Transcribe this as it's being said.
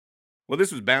Well,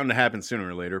 this was bound to happen sooner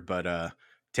or later, but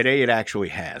today it actually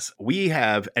has. We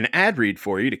have an ad read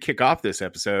for you to kick off this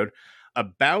episode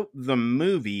about the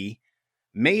movie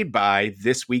made by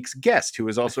this week's guest, who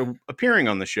is also appearing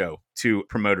on the show to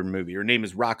promote her movie. Her name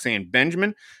is Roxanne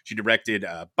Benjamin. She directed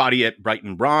Body at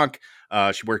Brighton Rock.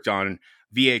 She worked on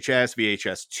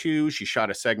VHS 2. She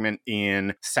shot a segment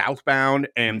in Southbound.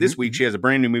 And this week she has a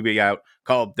brand new movie out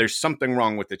called There's Something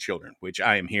Wrong with the Children, which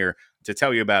I am here to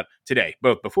tell you about today,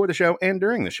 both before the show and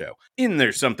during the show. In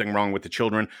There's Something Wrong with the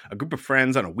Children, a group of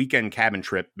friends on a weekend cabin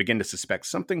trip begin to suspect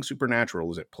something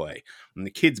supernatural is at play, and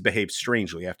the kids behave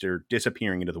strangely after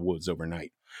disappearing into the woods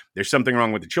overnight. There's Something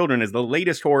Wrong with the Children is the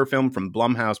latest horror film from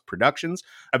Blumhouse Productions,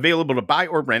 available to buy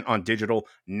or rent on digital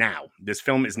now. This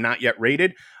film is not yet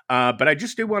rated, but I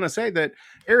just do want to say that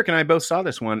Eric and I both saw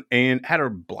this one and had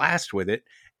a blast with it.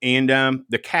 And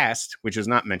the cast, which is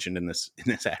not mentioned in this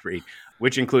ad read,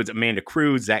 which includes Amanda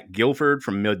Cruz, Zach Gilford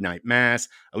from Midnight Mass,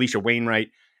 Alicia Wainwright,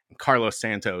 and Carlos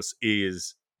Santos,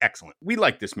 is excellent. We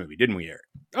liked this movie, didn't we, Eric?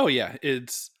 Oh, yeah.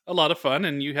 It's a lot of fun,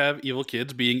 and you have evil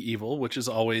kids being evil, which is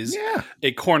always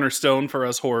a cornerstone for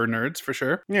us horror nerds, for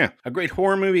sure. Yeah, a great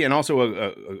horror movie, and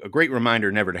also a great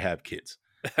reminder never to have kids.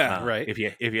 Right. If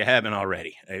you haven't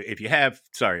already. If you have,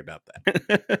 sorry about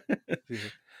that.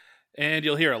 And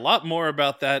you'll hear a lot more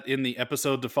about that in the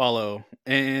episode to follow.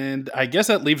 And I guess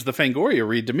that leaves the Fangoria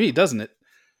read to me, doesn't it?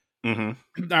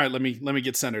 Mm-hmm. All right, let me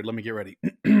get centered. Let me get ready.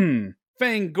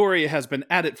 Fangoria has been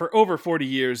at it for over 40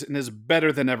 years and is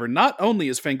better than ever. Not only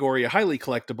is Fangoria highly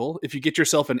collectible, if you get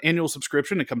yourself an annual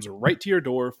subscription, it comes right to your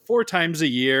door 4 times a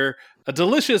year. A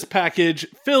delicious package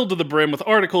filled to the brim with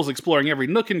articles exploring every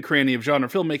nook and cranny of genre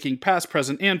filmmaking, past,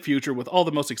 present, and future, with all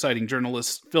the most exciting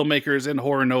journalists, filmmakers, and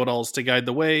horror know-it-alls to guide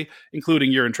the way,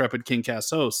 including your intrepid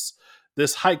KingCast hosts.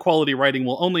 This high-quality writing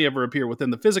will only ever appear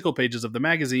within the physical pages of the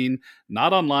magazine,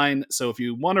 not online, so if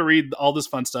you want to read all this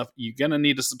fun stuff, you're going to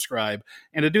need to subscribe.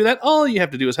 And to do that, all you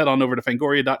have to do is head on over to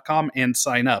Fangoria.com and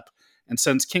sign up. And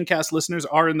since KingCast listeners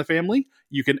are in the family,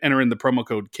 you can enter in the promo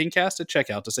code KingCast at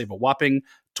checkout to save a whopping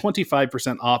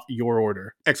 25% off your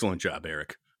order. Excellent job,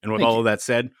 Eric. And with all of that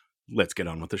said, let's get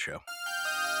on with the show.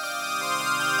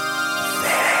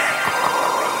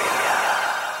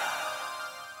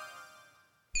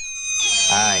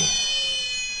 Hi,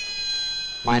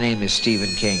 my name is Stephen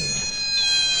King.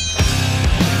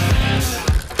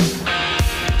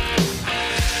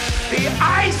 The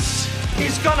ice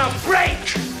is gonna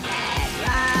break!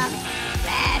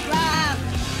 Bad Rob!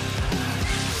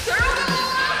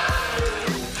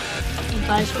 You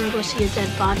guys wanna go see a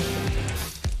dead body?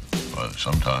 Well,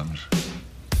 sometimes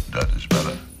dead is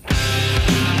better.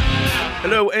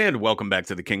 Hello and welcome back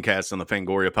to the KingCast on the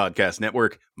Fangoria Podcast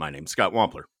Network. My name's Scott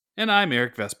Wampler. And I'm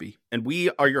Eric Vespi. And we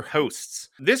are your hosts.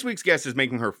 This week's guest is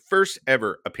making her first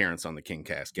ever appearance on the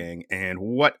KingCast gang, and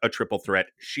what a triple threat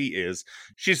she is.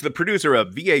 She's the producer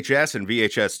of VHS and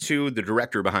VHS 2, the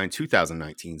director behind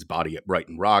 2019's Body at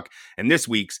Brighton Rock, and this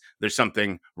week's There's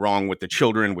Something Wrong with the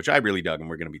Children, which I really dug and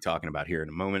we're going to be talking about here in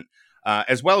a moment,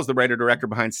 as well as the writer-director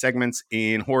behind segments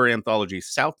in horror anthologies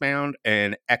Southbound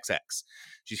and XX.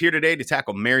 She's here today to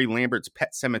tackle Mary Lambert's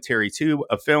Pet Sematary 2,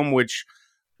 a film which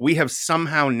we have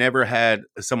somehow never had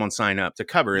someone sign up to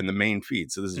cover in the main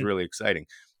feed. So this is really exciting.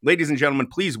 Ladies and gentlemen,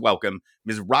 please welcome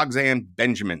Ms. Roxanne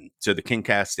Benjamin to the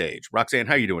KingCast stage. Roxanne,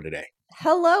 how are you doing today?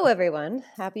 Hello, everyone.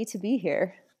 Happy to be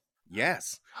here.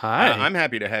 Yes. Hi. I'm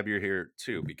happy to have you here,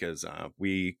 too, because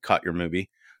we caught your movie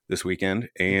this weekend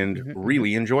and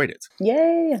really enjoyed it.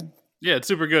 Yay. Yeah, it's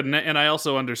super good. And I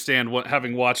also understand,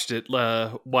 having watched it,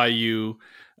 why you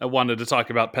wanted to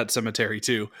talk about Pet Sematary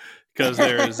too. Because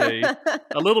there is a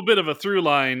little bit of a through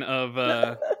line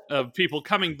of people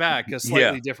coming back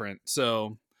slightly different.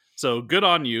 So good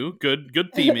on you. Good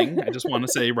theming. I just want to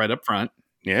say right up front.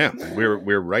 Yeah,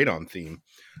 we're right on theme.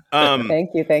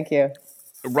 Thank you.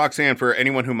 Roxanne, for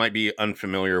anyone who might be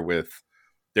unfamiliar with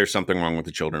There's Something Wrong with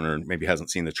the Children, or maybe hasn't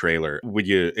seen the trailer, would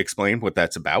you explain what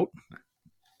that's about?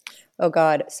 Oh,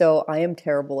 God. So I am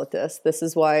terrible at this. This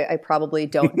is why I probably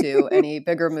don't do any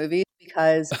bigger movies,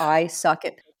 because I suck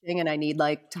at pitching and I need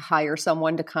to hire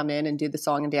someone to come in and do the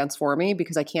song and dance for me,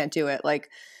 because I can't do it.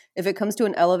 If it comes to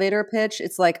an elevator pitch,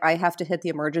 it's I have to hit the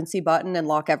emergency button and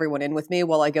lock everyone in with me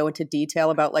while I go into detail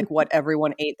about what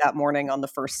everyone ate that morning on the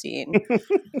first scene.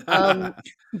 Do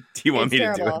you want me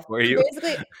to do it for you?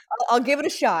 Basically, I'll give it a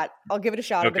shot. I've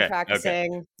been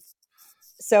practicing. Okay.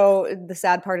 So the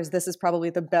sad part is this is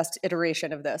probably the best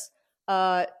iteration of this.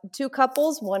 2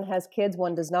 couples, one has kids,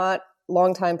 one does not.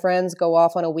 Longtime friends go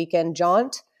off on a weekend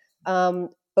jaunt.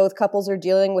 Both couples are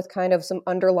dealing with kind of some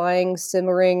underlying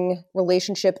simmering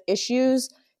relationship issues.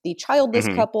 The childless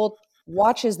couple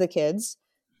watches the kids.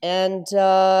 and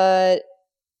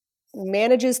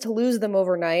manages to lose them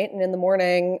overnight. And in the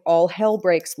morning, all hell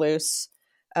breaks loose,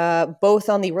 both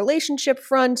on the relationship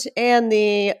front and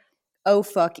the oh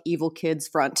fuck evil kids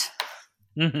front.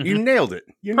 You nailed it.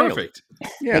 Perfect.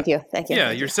 Yeah. Thank you.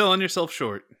 Yeah, you're selling yourself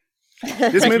short.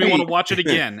 This Makes me movie want to watch it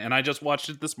again, and I just watched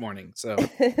it this morning. So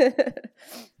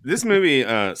This movie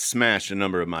smashed a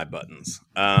number of my buttons.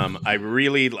 I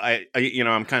really,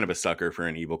 I'm kind of a sucker for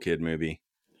an evil kid movie.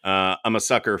 I'm a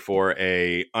sucker for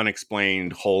a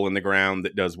unexplained hole in the ground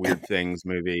that does weird things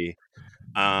movie.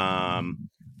 I'm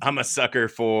a sucker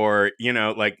for,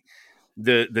 like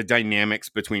the dynamics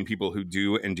between people who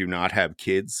do and do not have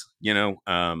kids.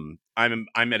 I'm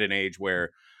at an age where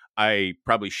I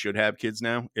probably should have kids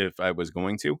now if I was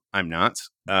going to. I'm not,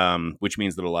 which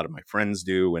means that a lot of my friends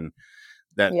do, and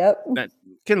that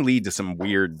can lead to some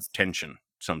weird tension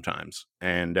sometimes.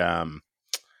 And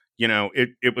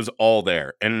it was all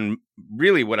there. And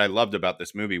really, what I loved about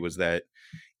this movie was that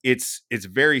it's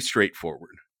very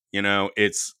straightforward.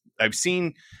 I've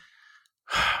seen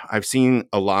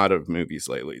a lot of movies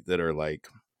lately that are like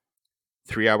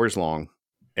 3 hours long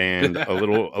and a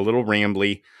little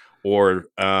rambly, or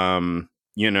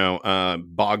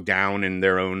bogged down in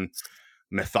their own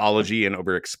mythology and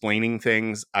over explaining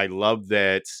things. I love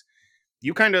that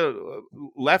you kind of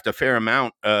left a fair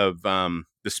amount of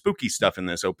the spooky stuff in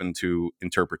this open to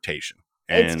interpretation.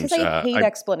 It's because I hate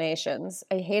explanations.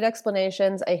 I hate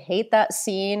that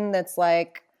scene that's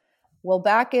like, well,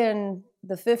 back in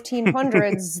the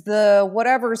 1500s, the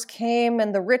whatevers came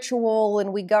and the ritual,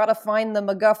 and we got to find the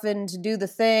MacGuffin to do the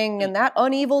thing, and that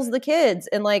unevils the kids.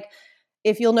 And like,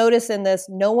 if you'll notice in this,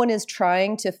 no one is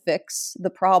trying to fix the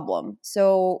problem.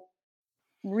 So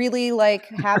really, like,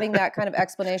 having that kind of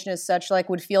explanation as such, like,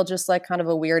 would feel just like kind of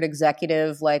a weird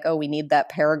executive, like, oh, we need that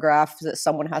paragraph that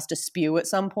someone has to spew at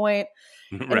some point.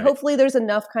 Right. And hopefully there's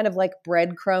enough kind of like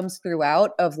breadcrumbs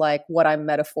throughout of like what I'm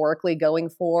metaphorically going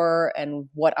for and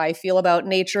what I feel about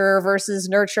nature versus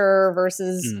nurture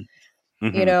versus,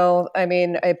 I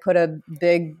mean, I put a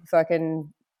big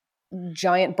fucking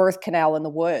giant birth canal in the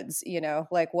woods,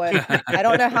 like what, I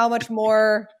don't know how much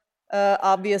more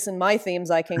obvious in my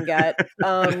themes I can get.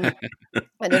 And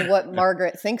then what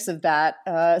Margaret thinks of that.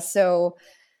 So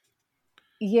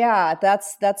yeah,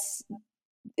 that's,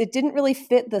 it didn't really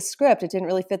fit the script. It didn't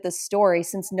really fit the story,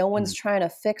 since no one's trying to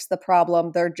fix the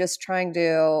problem. They're just trying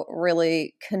to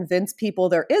really convince people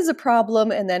there is a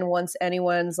problem. And then once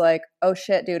anyone's like, oh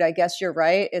shit, dude, I guess you're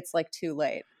right, it's like too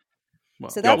late.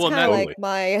 Well, so that's kind of totally. like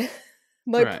my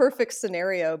Right. perfect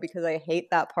scenario, because I hate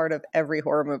that part of every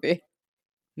horror movie.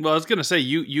 Well, I was going to say,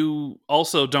 you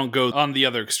also don't go on the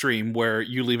other extreme where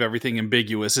you leave everything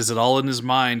ambiguous. Is it all in his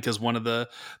mind? Because one of the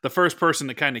first person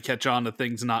to kind of catch on to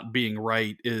things not being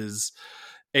right is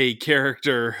a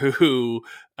character who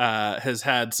has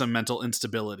had some mental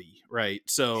instability, right?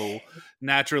 So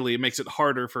naturally, it makes it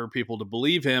harder for people to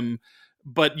believe him.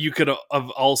 But you could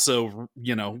have also,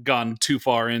 gone too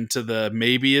far into the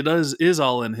maybe it is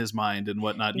all in his mind and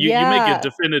whatnot. You make a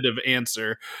definitive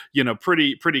answer,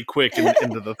 pretty quick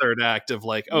into the third act of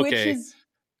like, okay, which is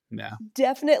yeah,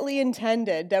 definitely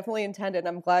intended.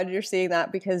 I'm glad you're seeing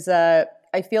that, because I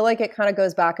feel like it kind of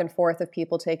goes back and forth of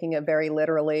people taking it very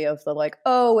literally, of the like,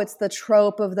 oh, it's the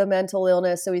trope of the mental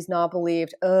illness, so he's not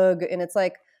believed. Ugh. And it's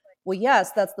like, well,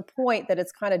 yes, that's the point, that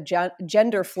it's kind of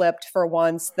gender flipped for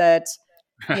once, that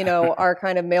our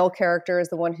kind of male character is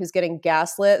the one who's getting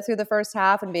gaslit through the first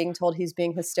half and being told he's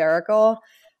being hysterical.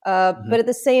 But at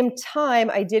the same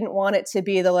time, I didn't want it to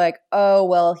be the like, oh,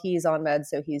 well, he's on meds,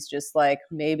 so he's just like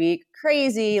maybe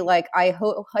crazy. Like, I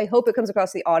hope it comes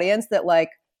across the audience that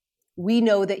like, we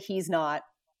know that he's not,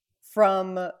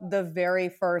 from the very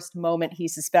first moment he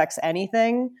suspects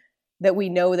anything, that we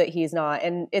know that he's not.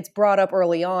 And it's brought up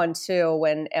early on too,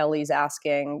 when Ellie's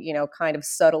asking, kind of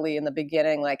subtly in the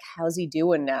beginning, like, how's he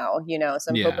doing now?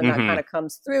 So I'm hoping that kind of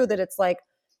comes through, that it's like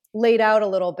laid out a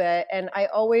little bit. And I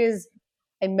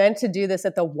meant to do this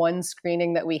at the one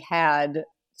screening that we had,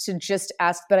 to just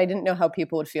ask, but I didn't know how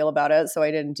people would feel about it, so I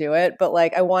didn't do it. But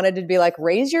like, I wanted to be like,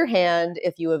 raise your hand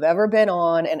if you have ever been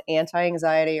on an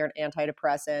anti-anxiety or an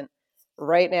antidepressant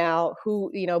right now,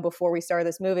 who, before we started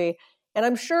this movie. And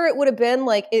I'm sure it would have been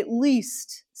like at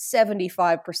least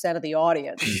 75% of the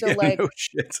audience. So like, no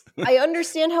shit. I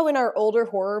understand how in our older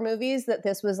horror movies that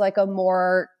this was like a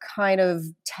more kind of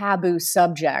taboo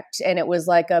subject. And it was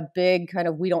like a big kind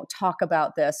of, we don't talk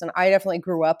about this. And I definitely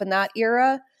grew up in that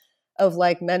era of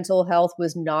like mental health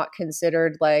was not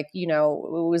considered like, it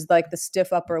was like the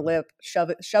stiff upper lip, shove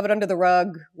it under the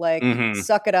rug, like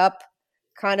suck it up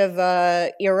kind of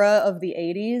era of the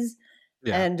 80s.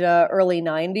 Yeah. And early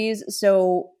 90s.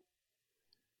 So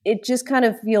it just kind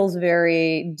of feels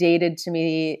very dated to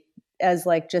me as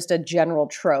like just a general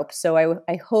trope. So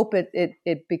I hope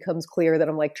it becomes clear that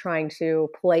I'm like trying to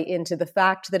play into the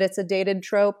fact that it's a dated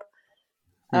trope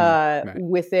Right.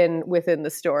 within the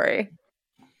story.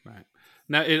 Right.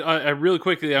 Now, I really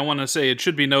quickly, I want to say it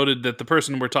should be noted that the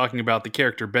person we're talking about, the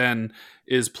character Ben,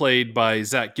 is played by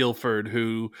Zach Gilford,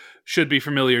 who should be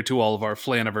familiar to all of our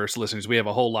Flaniverse listeners. We have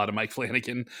a whole lot of Mike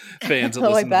Flanagan fans that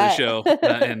listen to the show.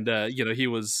 And he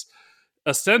was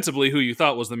ostensibly who you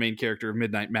thought was the main character of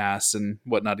Midnight Mass and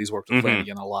whatnot. He's worked with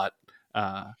Flanagan a lot.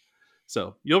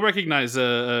 So you'll recognize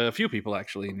a few people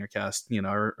actually in your cast,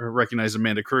 or recognize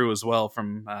Amanda Crew as well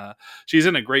from, she's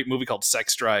in a great movie called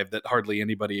Sex Drive that hardly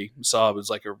anybody saw. It was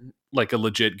like a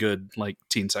legit good, like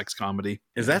teen sex comedy.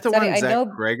 Is that the one Zach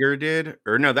Greger did?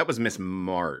 Or no, that was Miss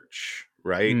March,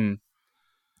 right?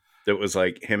 That was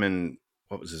like him and,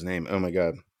 what was his name? Oh my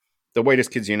God. The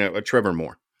whitest kids, Trevor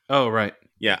Moore. Oh, right.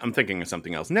 Yeah, I'm thinking of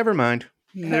something else. Never mind.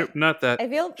 Nope, not that. I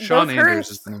feel Sean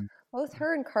Anders is the name. Both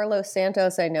her and Carlos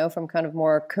Santos I know from kind of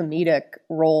more comedic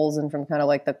roles and from kind of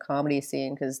like the comedy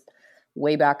scene, because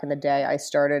way back in the day I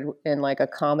started in like a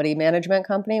comedy management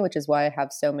company, which is why I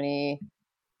have so many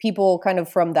people kind of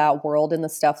from that world in the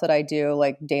stuff that I do,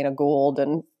 like Dana Gould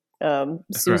and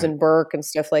Susan Burke and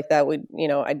stuff like that.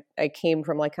 I came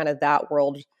from like kind of that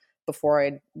world before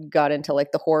I got into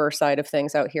like the horror side of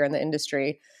things out here in the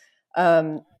industry.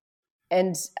 And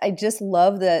I just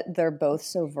love that they're both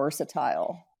so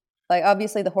versatile. Like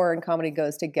obviously the horror and comedy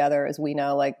goes together, as we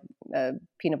know, like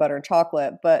peanut butter and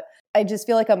chocolate. But I just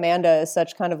feel like Amanda is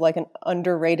such kind of like an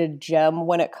underrated gem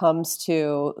when it comes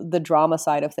to the drama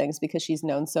side of things, because she's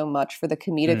known so much for the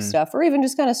comedic stuff or even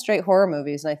just kind of straight horror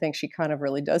movies. And I think she kind of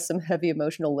really does some heavy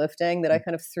emotional lifting that I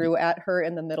kind of threw at her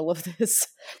in the middle of this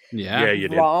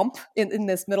romp, in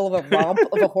this middle of a romp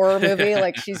of a horror movie.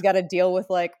 Like she's got to deal with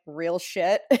like real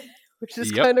shit, which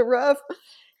is kind of rough.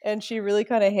 And she really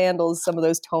kind of handles some of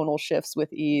those tonal shifts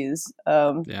with ease.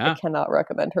 I cannot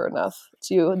recommend her enough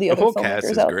to the other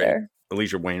filmmakers out there.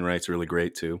 Alicia Wainwright's really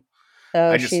great too.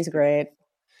 Oh, she's great.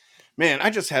 Man, I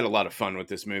just had a lot of fun with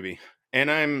this movie. And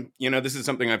I'm, this is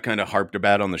something I've kind of harped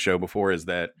about on the show before, is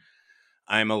that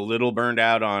I'm a little burned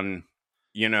out on,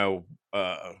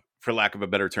 for lack of a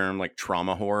better term, like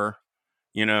trauma horror.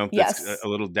 That's a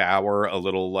little dour, a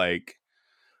little like,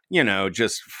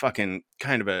 just fucking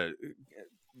kind of a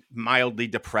mildly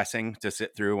depressing to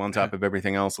sit through on top of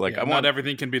everything else. Like not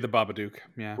everything can be the Babadook.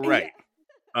 Yeah. Right.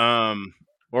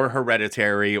 Or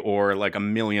Hereditary, or like a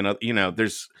million of,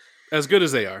 there's as good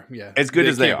as they are. Yeah. As good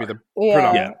as they are. Be the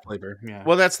predominant flavor. Yeah.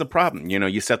 Well, that's the problem.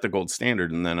 You set the gold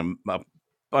standard and then a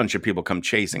bunch of people come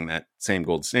chasing that same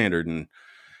gold standard, and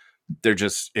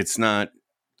it's not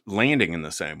landing in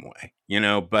the same way,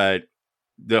 but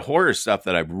the horror stuff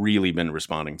that I've really been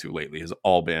responding to lately has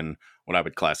all been what I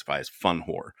would classify as fun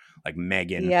horror, like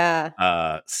Megan,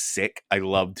 Sick. I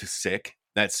loved Sick.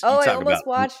 I almost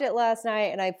watched it last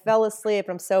night and I fell asleep.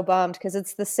 I'm so bummed because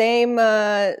it's the same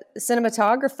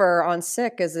cinematographer on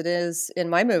Sick as it is in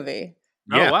my movie.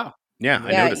 Yeah. Oh, wow. Yeah,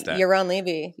 I noticed that. Yaron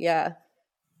Levy. Yeah.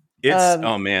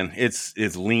 It's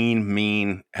it's lean,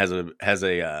 mean, has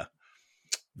a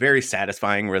very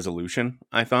satisfying resolution,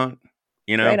 I thought.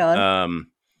 Right on.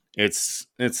 It's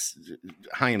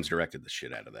Hyams directed the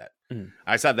shit out of that.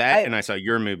 I saw that and I saw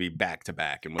your movie back to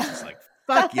back and was just like,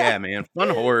 fuck yeah, man. Fun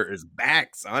horror is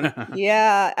back, son.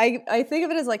 Yeah. I think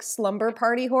of it as like slumber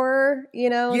party horror,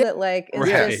 that like is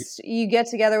just, you get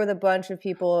together with a bunch of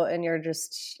people and you're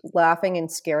just laughing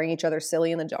and scaring each other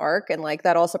silly in the dark. And like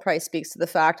that also probably speaks to the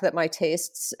fact that my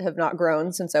tastes have not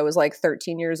grown since I was like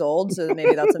 13 years old. So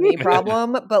maybe that's a me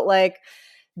problem. But like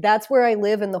that's where I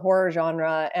live in the horror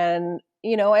genre. And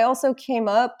I also came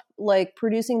up like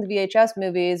producing the VHS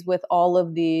movies with all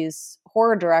of these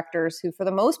horror directors who, for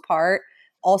the most part,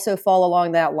 also fall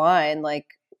along that line, like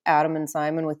Adam and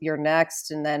Simon with You're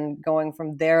Next, and then going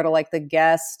from there to like The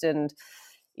Guest and,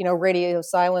 Radio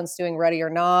Silence doing Ready or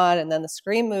Not, and then the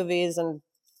Scream movies. And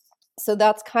so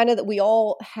that's kind of that we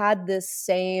all had this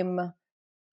same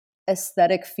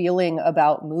aesthetic feeling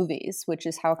about movies, which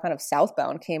is how kind of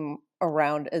Southbound came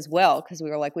around as well, because we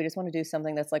were like, we just want to do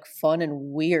something that's like fun and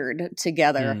weird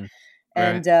together.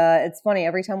 And it's funny,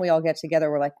 every time we all get together,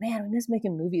 we're like, man, we miss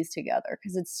making movies together,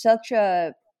 because it's such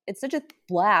a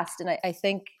blast. And I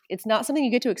think it's not something you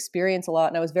get to experience a lot.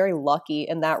 And I was very lucky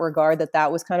in that regard,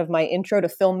 that was kind of my intro to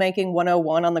filmmaking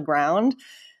 101 on the ground,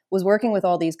 was working with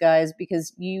all these guys,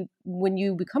 because when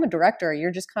you become a director, you're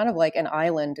just kind of like an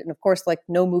island. And of course, like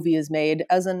no movie is made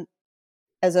as an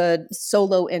as a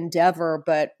solo endeavor,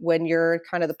 but when you're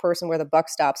kind of the person where the buck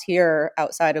stops here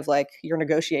outside of like your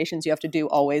negotiations you have to do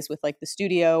always with like the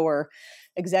studio or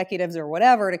executives or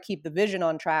whatever to keep the vision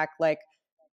on track, like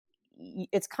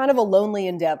it's kind of a lonely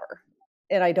endeavor.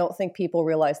 And I don't think people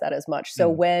realize that as much. So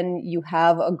when you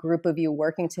have a group of you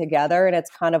working together and it's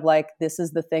kind of like, this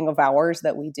is the thing of ours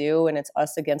that we do and it's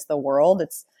us against the world,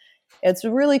 it's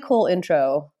a really cool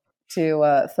intro to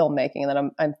filmmaking that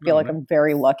I feel like I'm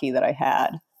very lucky that I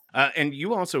had. And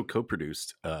you also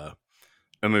co-produced a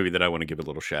movie that I want to give a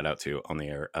little shout out to on the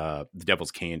air, The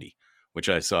Devil's Candy, which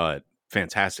I saw at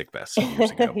Fantastic Fest some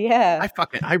years ago. Yeah.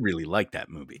 I really liked that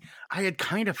movie. I had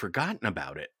kind of forgotten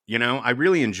about it. You know, I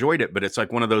really enjoyed it, but it's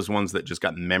like one of those ones that just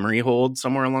got memory hold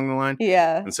somewhere along the line.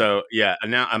 Yeah. And so, yeah,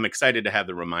 and now I'm excited to have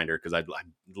the reminder because I'd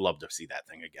love to see that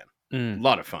thing again. A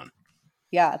lot of fun.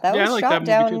 Yeah, that was like shot that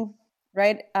down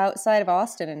right outside of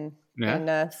Austin in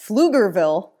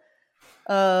Pflugerville.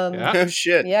 Oh,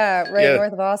 shit. Yeah, right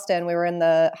north of Austin. We were in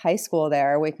the high school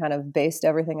there. We kind of based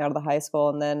everything out of the high school.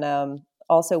 And then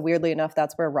also, weirdly enough,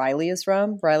 that's where Riley is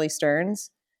from, Riley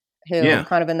Stearns, who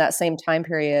kind of in that same time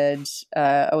period,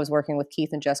 I was working with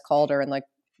Keith and Jess Calder and like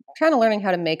kind of learning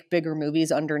how to make bigger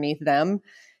movies underneath them.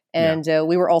 And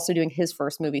we were also doing his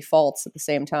first movie, Faults, at the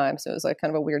same time. So it was like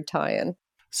kind of a weird tie-in.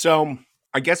 So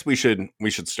I guess we should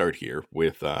start here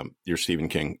with your Stephen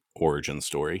King origin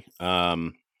story.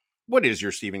 What is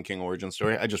your Stephen King origin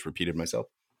story? I just repeated myself.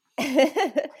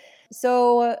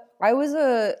 So I was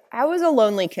a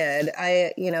lonely kid.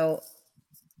 I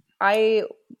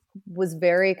was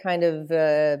very kind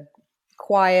of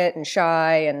quiet and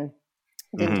shy and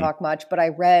didn't talk much, but I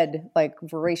read like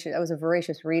voracious. I was a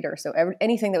voracious reader. So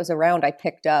anything that was around, I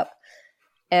picked up.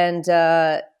 And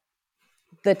the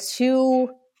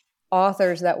two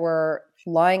authors that were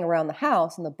lying around the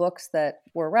house and the books that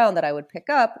were around that I would pick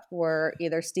up were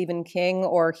either Stephen King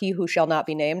or He Who Shall Not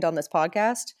Be Named on this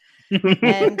podcast.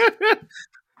 And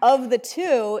of the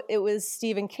two, it was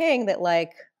Stephen King that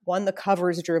like one, the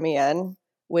covers drew me in,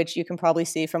 which you can probably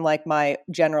see from like my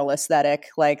general aesthetic,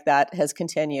 like that has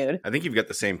continued. I think you've got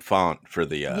the same font for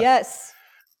the yes.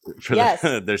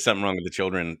 There's Something Wrong with the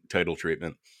Children title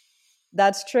treatment.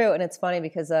 That's true. And it's funny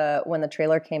because when the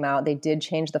trailer came out, they did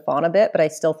change the font a bit, but I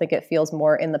still think it feels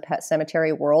more in the Pet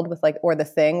Sematary world with like, or The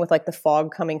Thing with like the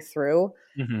fog coming through.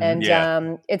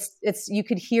 And it's you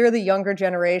could hear the younger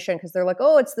generation because they're like,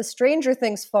 oh, it's the Stranger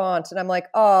Things font. And I'm like,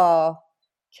 oh,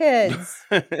 kids.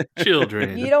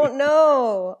 Children. You don't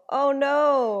know. Oh,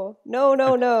 no.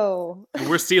 No.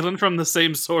 We're stealing from the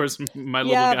same source, my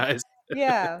little guys.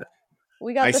 Yeah.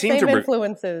 We got the same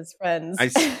influences, friends.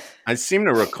 I seem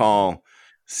to recall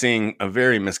seeing a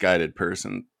very misguided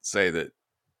person say that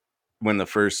when the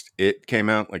first It came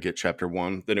out, like It Chapter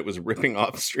 1, that it was ripping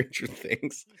off Stranger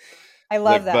Things. I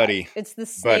love that. Buddy, it's the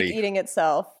snake eating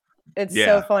itself. It's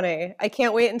so funny. I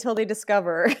can't wait until they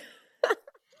discover.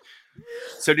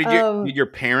 So did your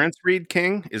parents read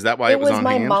King? Is that why it was on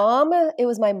my hand? mom? It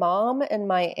was my mom and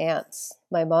my aunts.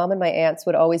 My mom and my aunts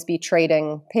would always be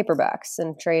trading paperbacks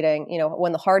and trading,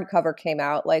 when the hardcover came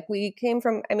out, like we came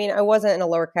from, I wasn't in a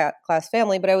lower class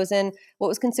family, but I was in what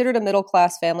was considered a middle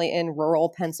class family in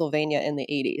rural Pennsylvania in the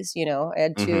 80s. I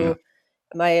had two,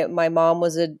 my mom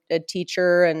was a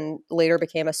teacher and later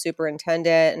became a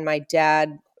superintendent. And my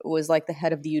dad was like the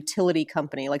head of the utility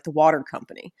company, like the water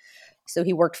company. So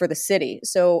he worked for the city.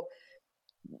 So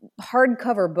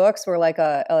hardcover books were like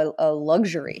a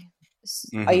luxury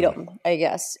item, I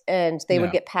guess. And they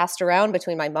would get passed around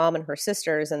between my mom and her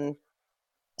sisters. And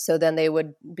so then they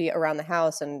would be around the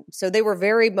house. And so they were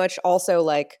very much also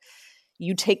like,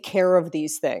 you take care of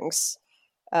these things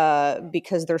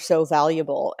because they're so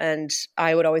valuable. And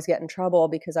I would always get in trouble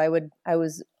because I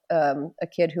was a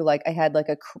kid who like I had like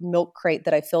a milk crate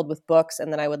that I filled with books,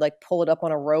 and then I would like pull it up on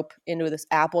a rope into this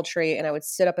apple tree, and I would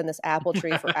sit up in this apple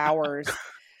tree for hours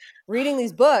reading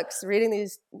these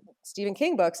Stephen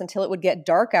King books until it would get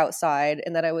dark outside.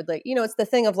 And then I would like, it's the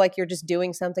thing of like you're just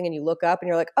doing something and you look up and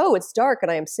you're like, oh, it's dark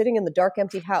and I am sitting in the dark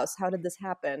empty house. How did this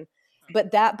happen?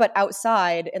 But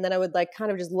outside, and then I would like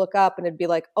kind of just look up and it'd be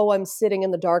like, oh, I'm sitting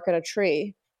in the dark in a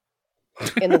tree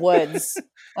in the woods.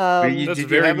 Did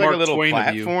you have like a little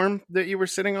platform that you were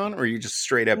sitting on, or you just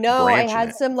straight up branching I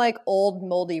had some like old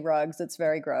moldy rugs. It's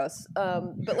very gross.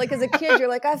 But like as a kid, you're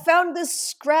like, I found this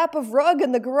scrap of rug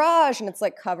in the garage, and it's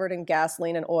like covered in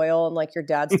gasoline and oil, and like your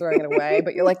dad's throwing it away,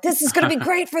 but you're like, this is gonna be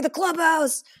great for the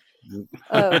clubhouse.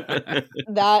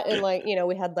 That and like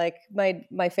we had like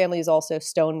my family is also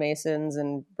stonemasons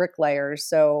and bricklayers,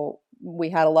 so we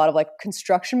had a lot of like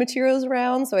construction materials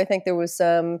around. So I think there was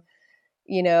some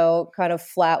kind of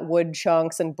flat wood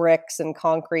chunks and bricks and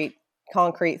concrete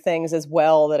concrete things as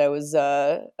well that I was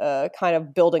kind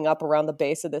of building up around the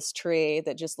base of this tree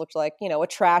that just looked like, a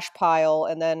trash pile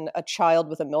and then a child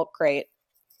with a milk crate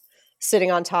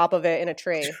sitting on top of it in a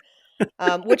tree,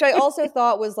 which I also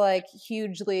thought was like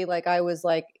hugely, like I was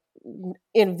like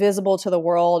invisible to the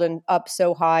world and up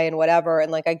so high and whatever.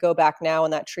 And like I go back now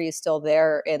and that tree is still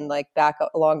there and like back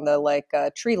along the like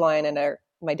tree line in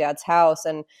my dad's house,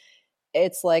 and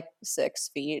it's like 6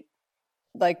 feet,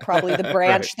 like probably the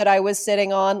branch Right. that I was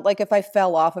sitting on. Like if I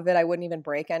fell off of it, I wouldn't even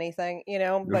break anything,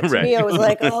 but to Right. me, I was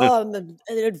like, oh, I'm an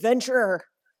adventurer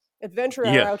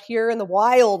Yeah. out here in the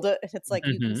wild. And it's like,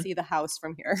 you can Mhm. see the house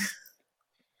from here.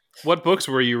 What books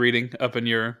were you reading up in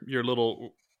your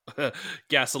little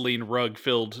gasoline rug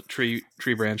filled tree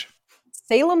branch?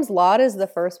 Salem's Lot is the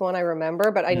first one I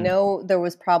remember, but I know there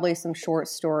was probably some short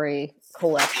story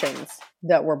collections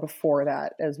that were before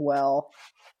that as well.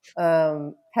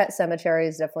 Pet Sematary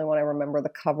is definitely one I remember the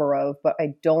cover of, but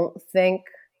I don't think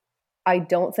I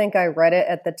read it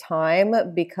at the time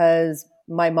because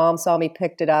my mom saw me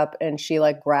picked it up and she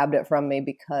like grabbed it from me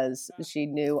because she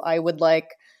knew I would like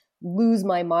lose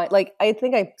my mind. Like I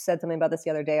think I said something about this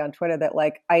the other day on Twitter that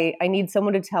like I need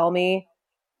someone to tell me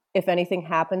if anything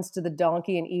happens to the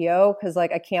donkey in EO, because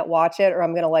like I can't watch it or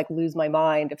I'm gonna like lose my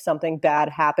mind if something bad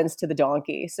happens to the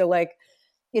donkey. So like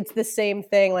it's the same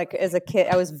thing. Like as a kid,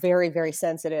 I was very, very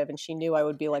sensitive, and she knew I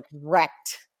would be like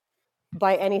wrecked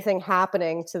by anything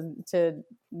happening to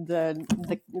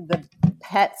the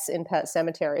pets in Pet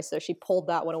Sematary. So she pulled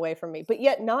that one away from me. But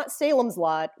yet not Salem's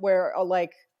Lot, where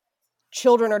like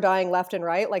children are dying left and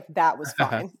right. Like that was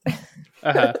fine.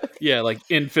 Yeah, like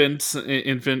infant,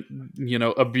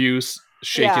 abuse,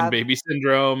 shaken Yeah. baby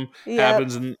syndrome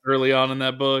happens early on in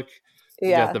that book. You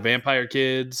got the vampire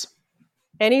kids.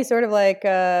 Any sort of like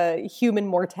human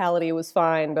mortality was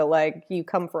fine, but like you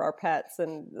come for our pets,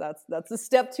 and that's a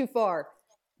step too far.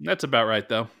 That's about right,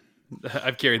 though.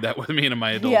 I've carried that with me into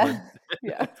my adulthood.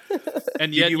 Yeah.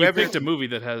 And yet you you ever- picked a movie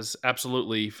that has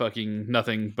absolutely fucking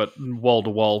nothing but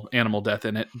wall-to-wall animal death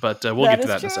in it, but we'll That get to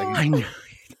that is in a second. I know.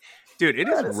 Dude, it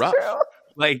is rough. True.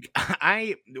 Like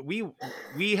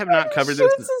we have not covered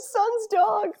Shoots this. his son's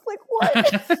dog. Like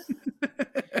what?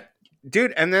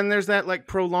 Dude, and then there's that like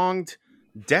prolonged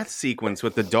death sequence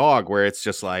with the dog where it's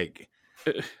just like,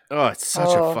 oh, it's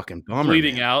such a fucking bummer.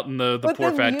 Bleeding man. out in the But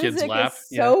poor the fat kid's music lap. is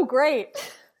so great.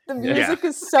 The music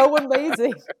is so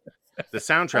amazing. The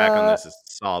soundtrack on this is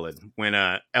solid. When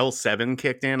L7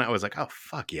 kicked in, I was like, oh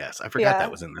fuck yes. I forgot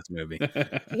that was in this movie.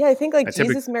 Yeah, I think like I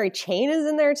typically- Jesus Mary Chain is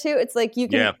in there too. It's like you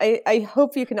can I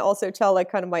hope you can also tell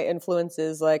like kind of my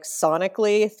influences like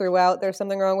sonically throughout There's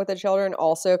Something Wrong with the Children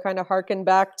also kind of harken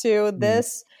back to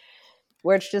this,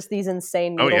 where it's just these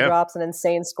insane needle drops and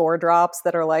insane score drops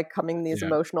that are like coming these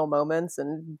emotional moments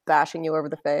and bashing you over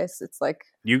the face. It's like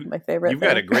my favorite. You've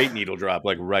got a great needle drop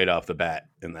like right off the bat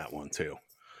in that one too.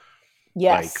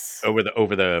 Yes. Like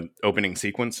over the opening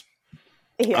sequence.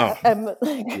 Yeah. I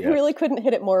really couldn't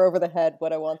hit it more over the head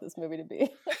what I want this movie to be.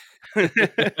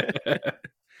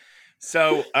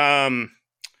 So,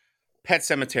 Pet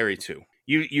Sematary 2.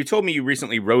 You told me you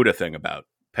recently wrote a thing about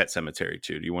Pet Sematary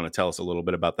 2. Do you want to tell us a little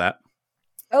bit about that?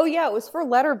 Oh yeah, it was for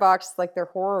Letterboxd, like their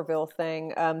Horrorville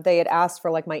thing. They had asked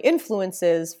for like my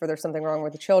influences for There's Something Wrong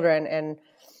with the Children, and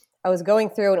I was going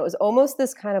through, and it was almost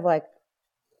this kind of like,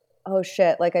 oh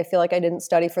shit, like I feel like I didn't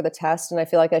study for the test, and I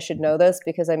feel like I should know this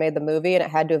because I made the movie, and it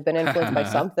had to have been influenced by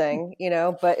something,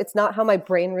 but it's not how my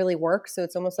brain really works, so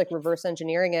it's almost like reverse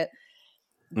engineering it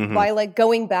by like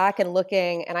going back and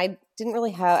looking, and I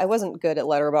wasn't good at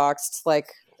Letterboxd, like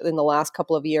in the last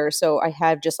couple of years. So I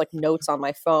had just like notes on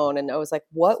my phone, and I was like,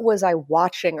 what was I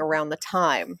watching around the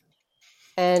time?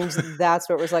 And that's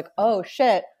where it was like, oh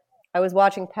shit, I was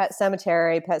watching Pet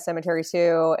Sematary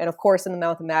 2, and of course In the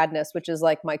Mouth of Madness, which is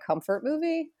like my comfort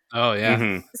movie. Oh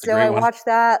yeah. So I watched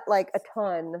that like a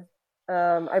ton.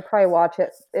 I probably watch it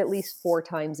at least 4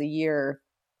 times a year.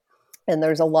 And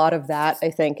there's a lot of that, I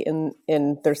think, in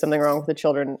There's Something Wrong with the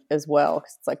Children as well,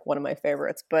 because it's like one of my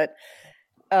favorites. But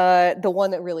the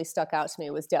one that really stuck out to me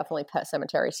was definitely Pet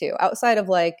Sematary 2. Outside of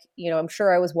like, I'm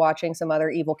sure I was watching some other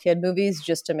Evil Kid movies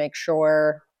just to make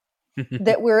sure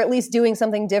that we're at least doing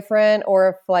something different, or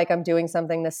if like I'm doing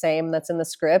something the same that's in the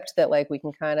script, that like we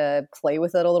can kind of play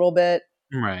with it a little bit,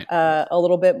 right? A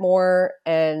little bit more.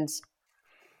 And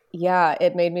yeah,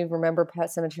 it made me remember Pet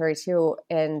Sematary 2,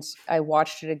 and I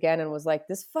watched it again and was like,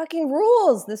 this fucking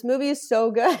rules. This movie is so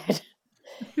good.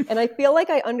 And I feel like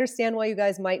I understand why you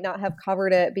guys might not have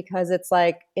covered it, because it's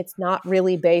like, it's not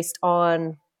really based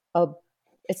on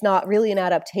it's not really an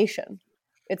adaptation.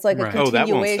 It's like a continuation. Oh, that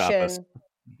won't stop us.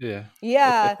 Yeah.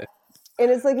 Yeah. And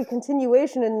it's like a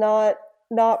continuation and not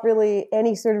not really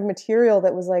any sort of material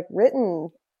that was like written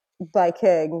by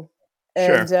King.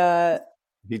 And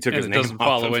he took his it name doesn't off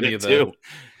follow of any it of the too.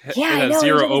 Yeah, it I has know, he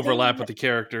zero took his name overlap off with it. the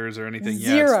characters or anything. Yeah,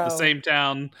 it's Zero. the same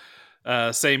town,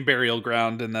 same burial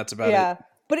ground, and that's about Yeah. it.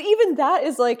 But even that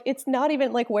is like, it's not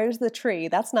even like, where's the tree?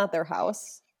 That's not their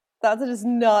house. That is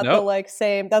not the Nope. like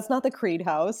same. That's not the Creed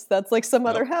house. That's like some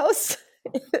other house.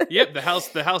 Yep, the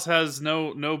house has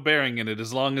no bearing in it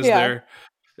as long as Yeah.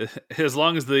 as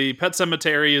long as the pet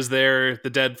cemetery is there, the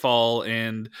deadfall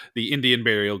and the Indian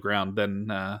burial ground, then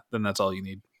that's all you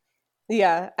need.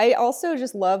 Yeah. I also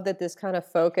just love that this kind of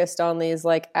focused on these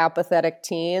like apathetic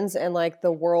teens and like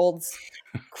the world's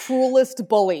cruelest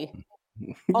bully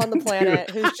on the planet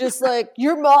who's just like,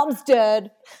 your mom's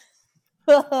dead.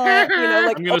 Like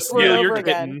I'm gonna over steal and your over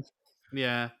kitten. again.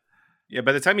 Yeah. Yeah,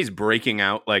 by the time he's breaking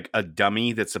out like a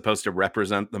dummy that's supposed to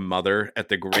represent the mother at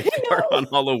the graveyard on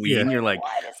Halloween, you're like,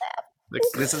 What is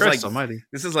happening?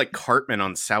 this is like Cartman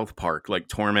on South Park, like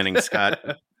tormenting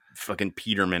Scott fucking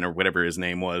Peterman or whatever his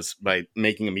name was by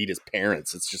making him eat his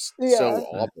parents. It's just so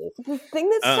awful. The thing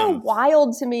that's so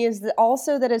wild to me is that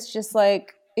also that it's just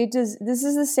like this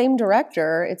is the same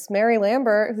director. It's Mary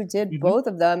Lambert who did both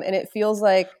of them, and it feels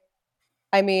like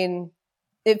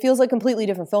completely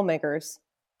different filmmakers.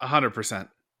 100%.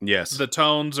 Yes. The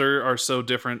tones are so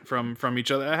different from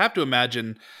each other. I have to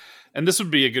imagine, and this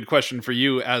would be a good question for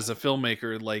you as a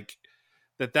filmmaker, like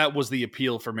that was the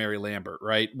appeal for Mary Lambert,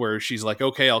 right? Where she's like,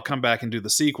 okay, I'll come back and do the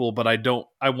sequel, but I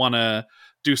want to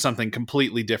do something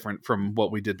completely different from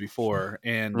what we did before.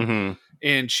 And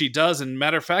she does. And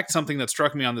matter of fact, something that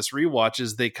struck me on this rewatch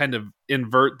is they kind of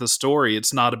invert the story.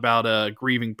 It's not about a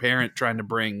grieving parent trying to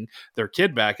bring their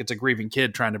kid back. It's a grieving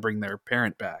kid trying to bring their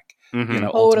parent back.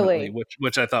 Ultimately,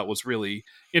 which I thought was really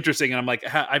interesting. And I'm like,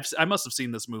 I must have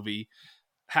seen this movie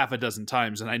half a dozen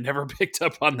times and I never picked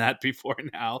up on that before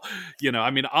now.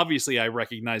 Obviously I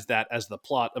recognize that as the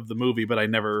plot of the movie, but I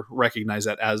never recognized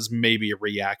that as maybe a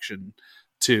reaction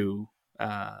to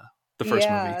the first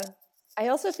movie. I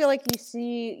also feel like you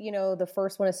see, the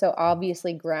first one is so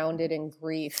obviously grounded in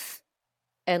grief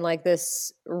and like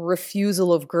this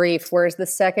refusal of grief, whereas the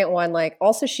second one, like,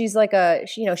 also she's like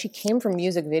she came from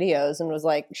music videos and was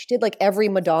like, she did like every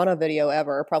Madonna video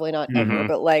ever, probably not ever,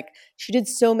 but like she did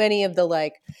so many of the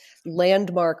like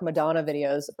landmark Madonna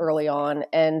videos early on,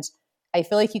 and I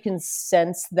feel like you can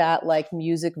sense that like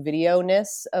music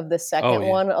video-ness of the second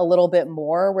one a little bit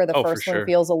more, where the first one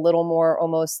feels a little more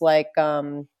almost like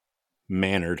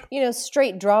mannered,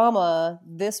 straight drama.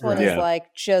 This one is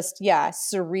like just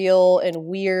surreal and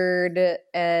weird.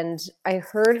 And I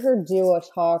heard her do a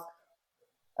talk.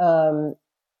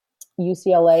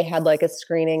 UCLA had like a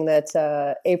screening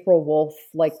that April Wolf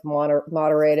like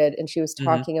moderated, and she was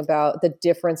talking about the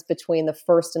difference between the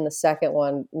first and the second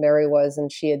one. Mary was, and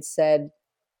she had said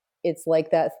it's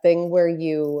like that thing where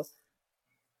you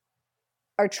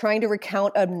are trying to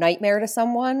recount a nightmare to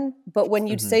someone, but when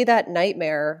you say that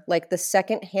nightmare, like the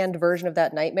second-hand version of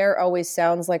that nightmare always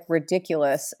sounds like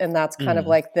ridiculous, and that's kind of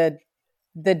like the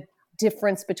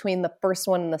difference between the first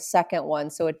one and the second one,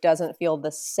 so it doesn't feel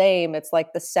the same. It's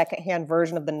like the second-hand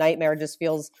version of the nightmare just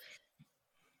feels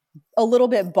a little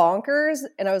bit bonkers,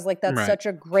 and I was like, that's such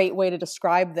a great way to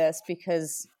describe this,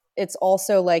 because it's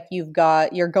also like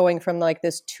you're going from like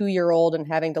this 2-year-old and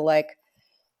having to like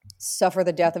suffer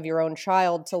the death of your own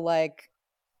child to like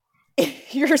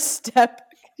your stepdad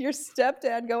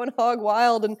going hog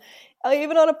wild. And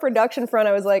even on a production front,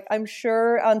 I was like, I'm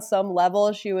sure on some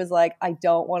level she was like, I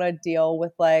don't want to deal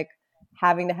with like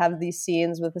having to have these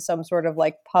scenes with some sort of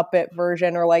like puppet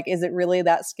version, or like, is it really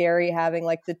that scary having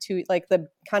like the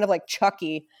kind of like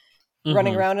Chucky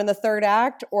running around in the third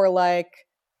act, or like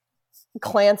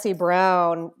Clancy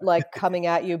Brown like coming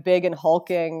at you big and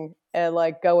hulking and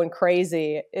like going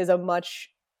crazy is a much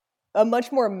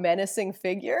more menacing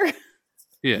figure.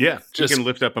 You can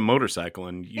lift up a motorcycle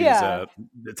and use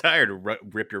the tire to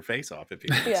rip your face off if you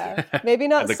want to. Maybe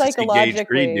not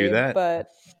psychologically, do that.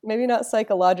 But maybe not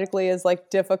psychologically is like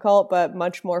difficult, but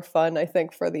much more fun, I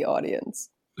think, for the audience.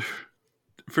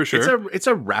 For sure. It's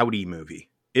a rowdy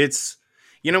movie. It's,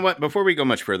 you know what? Before we go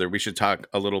much further, we should talk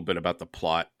a little bit about the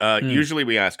plot. Usually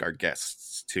we ask our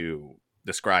guests to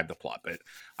describe the plot, but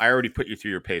I already put you through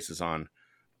your paces on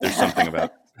there's something wrong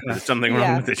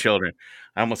with the children.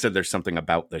 I almost said there's something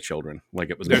about the children, like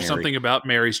it was there's Mary. Something about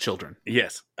Mary's children.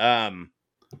 Yes.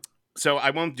 So I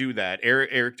won't do that.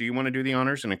 Eric, do you want to do the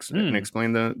honors and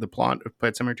explain the plot of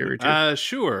Pet Sematary 2?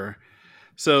 Sure.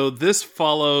 So this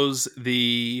follows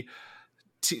the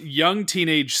young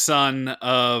teenage son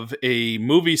of a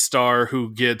movie star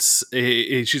who gets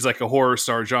she's like a horror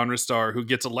star, genre star, who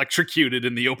gets electrocuted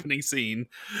in the opening scene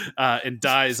and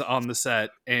dies on the set.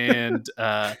 And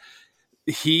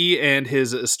he and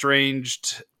his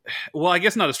estranged, well, I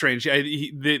guess not estranged.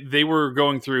 They were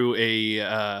going through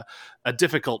a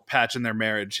difficult patch in their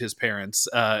marriage, his parents,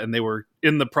 and they were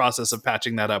in the process of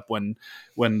patching that up when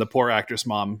the poor actress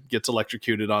mom gets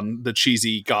electrocuted on the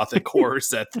cheesy gothic horror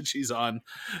set that she's on.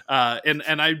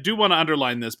 And I do want to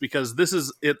underline this because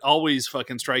it always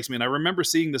fucking strikes me. And I remember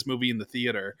seeing this movie in the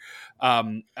theater.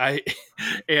 And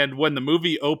when the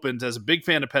movie opens, as a big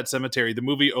fan of Pet Sematary, the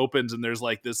movie opens and there's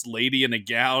like this lady in a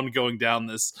gown going down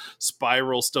this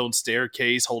spiral stone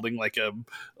staircase holding like a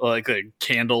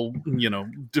candle,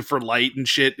 for light and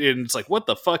shit. And it's like, what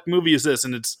the fuck movie is this?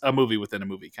 And it's a movie within a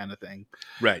movie kind of thing.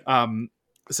 Right.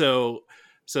 So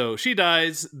she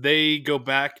dies. They go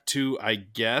back to, I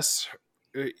guess,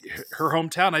 her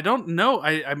hometown. I don't know.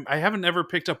 I haven't ever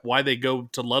picked up why they go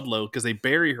to Ludlow, because they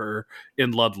bury her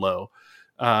in Ludlow,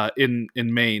 in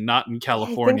Maine, not in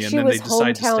California. I think she and then was they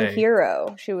decide to hometown stay.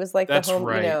 hero. She was like That's the home,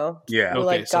 right. Yeah. who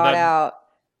Okay, got out.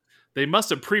 They must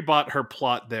have pre-bought her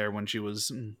plot there when she was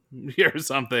here or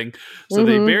something. So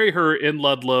they bury her in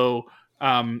Ludlow.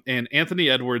 And Anthony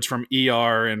Edwards from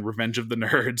ER and Revenge of the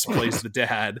Nerds plays the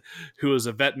dad, who is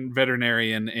a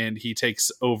veterinarian, and he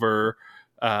takes over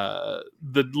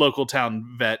the local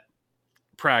town vet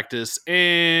practice.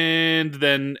 And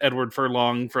then Edward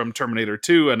Furlong from Terminator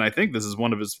 2, and I think this is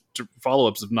one of his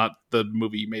follow-ups, if not the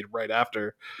movie he made right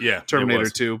after Terminator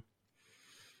 2.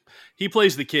 He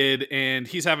plays the kid, and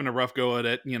he's having a rough go at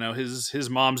it. His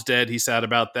mom's dead. He's sad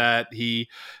about that. He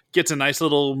gets a nice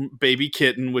little baby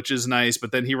kitten, which is nice,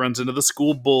 but then he runs into the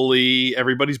school bully.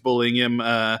 Everybody's bullying him.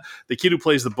 The kid who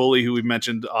plays the bully, who we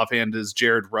mentioned offhand, is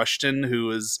Jared Rushton, who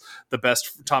is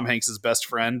Tom Hanks's best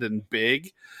friend and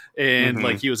Big. And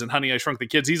like, he was in Honey, I Shrunk the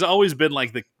Kids. He's always been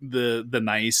like the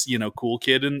nice, cool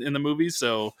kid in the movies.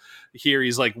 So here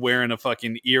he's like wearing a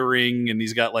fucking earring, and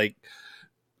he's got like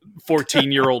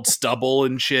 14-year-old stubble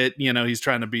and shit. He's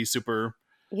trying to be super.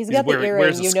 He's got the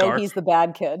earring. He's the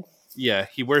bad kid. Yeah,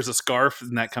 he wears a scarf,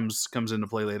 and that comes into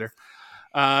play later.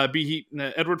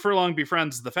 Edward Furlong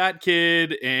befriends the fat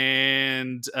kid,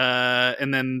 and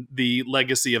then the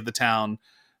legacy of the town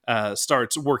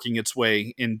starts working its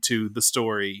way into the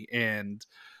story. And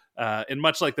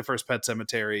much like the first Pet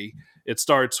Sematary, it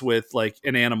starts with like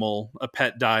an animal, a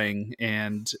pet dying,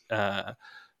 and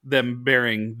them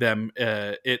burying them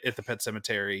at the Pet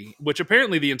Sematary, which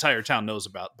apparently the entire town knows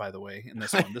about, by the way. In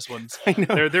this one's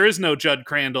there is no Judd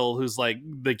Crandall, who's like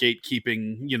the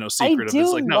gatekeeping secret of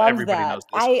this. Like, no, everybody knows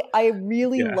this. I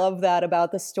really love that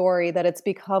about the story, that it's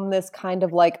become this kind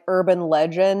of like urban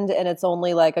legend, and it's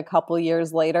only like a couple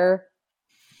years later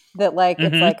that like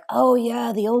it's like, oh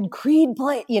yeah, the old Creed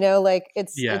play, like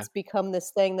it's become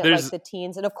this thing that like the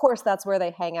teens, and of course that's where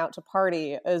they hang out to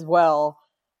party as well,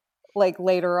 like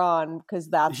later on, because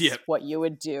that's what you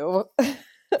would do.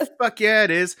 Fuck yeah,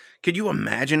 it is. Could you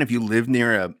imagine if you lived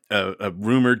near a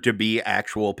rumored to be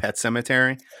actual Pet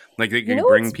Cemetery? Like, they could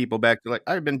bring people back to, like,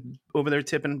 I've been over there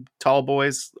tipping tall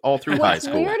boys all through high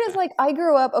school. What's weird is, like, I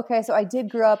did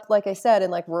grow up, like I said, in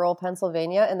like rural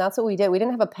Pennsylvania, and that's what we did. We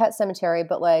didn't have a pet cemetery,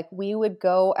 but like we would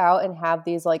go out and have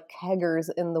these like keggers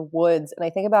in the woods. And I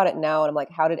think about it now, and I'm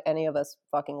like, how did any of us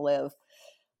fucking live?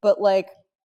 But like,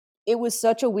 it was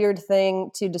such a weird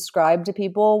thing to describe to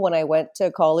people when I went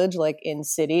to college, like in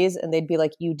cities, and they'd be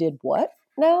like, you did what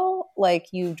now? Like,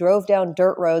 you drove down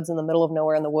dirt roads in the middle of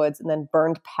nowhere in the woods and then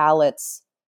burned pallets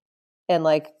and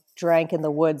like drank in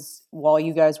the woods while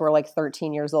you guys were like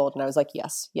 13 years old. And I was like,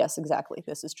 yes, exactly.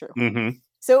 This is true. Mm-hmm.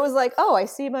 So it was like, oh, I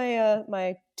see my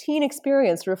my teen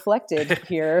experience reflected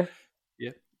here.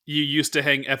 You used to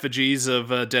hang effigies of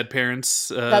dead parents.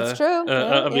 That's true.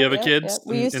 Of the other kids. Yeah.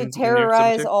 We used to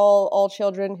terrorize all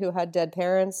children who had dead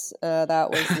parents.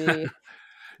 That was the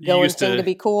going thing to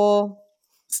be cool.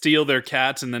 Steal their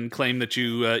cats and then claim that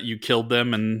you killed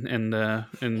them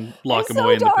and lock them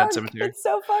away in the pet cemetery. It's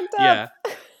so fucked up. Yeah.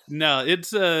 No,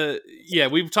 it's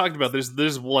we've talked about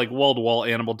there's like wall-to-wall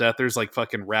animal death. There's like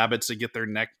fucking rabbits that get their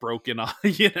neck broken off,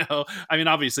 I mean,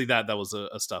 obviously that was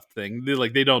a stuffed thing.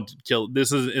 They don't kill.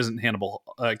 This isn't Cannibal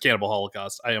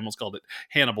Holocaust. I almost called it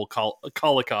Hannibal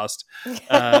Holocaust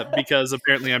because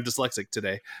apparently I'm dyslexic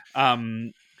today.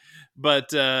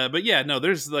 But yeah, no,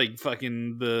 there's like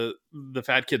fucking the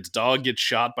fat kid's dog gets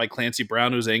shot by Clancy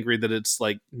Brown, who's angry that it's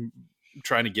like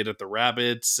trying to get at the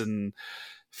rabbits. And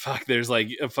fuck, there's like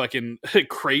a fucking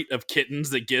crate of kittens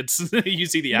that gets you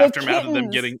see the aftermath of them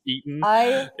getting eaten.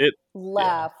 I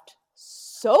laughed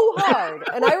so hard.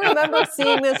 And I remember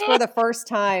seeing this for the first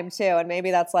time too. And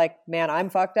maybe that's like, man, I'm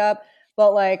fucked up.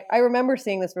 But like, I remember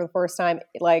seeing this for the first time,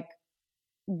 like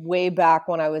way back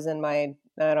when I was in my,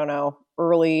 I don't know,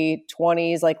 early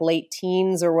 20s, like late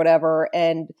teens or whatever.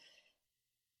 And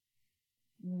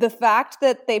the fact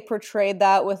that they portrayed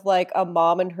that with like a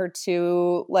mom and her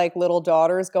two like little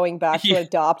daughters going back to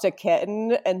adopt a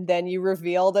kitten, and then you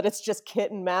reveal that it's just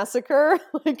kitten massacre,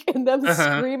 like, and them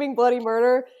screaming bloody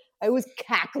murder. I was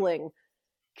cackling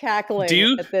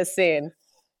at this scene.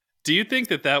 Do you think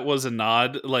that was a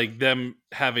nod, like them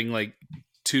having like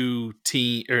two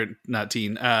twin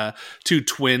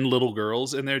little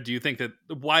girls in there? Do you think that,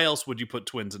 why else would you put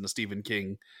twins in a Stephen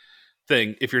King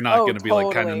thing if you're not going to be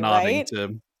like kind of nodding right?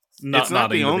 to? It's not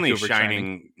the only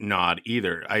Shining nod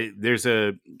either. There's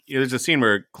a scene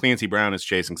where Clancy Brown is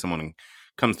chasing someone and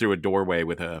comes through a doorway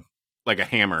with a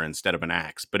hammer instead of an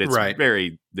axe, but it's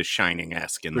very The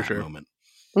Shining-esque in that moment.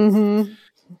 Mm-hmm.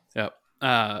 Yep.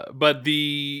 But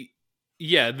the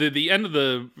end of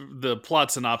the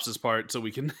plot synopsis part, so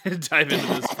we can dive into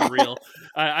this for real.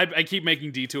 I keep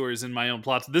making detours in my own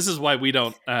plots. This is why we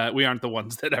aren't the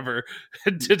ones that ever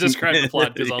to describe the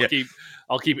plot, because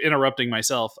I'll keep interrupting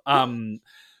myself.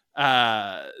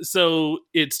 So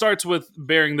it starts with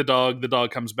burying the dog. The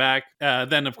dog comes back.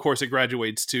 Then of course it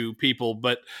graduates to people,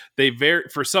 but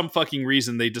for some fucking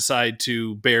reason they decide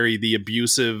to bury the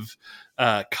abusive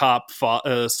cop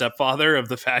stepfather of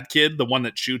the fat kid, the one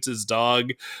that shoots his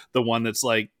dog, the one that's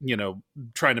like,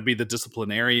 trying to be the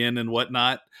disciplinarian and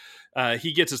whatnot.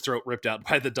 He gets his throat ripped out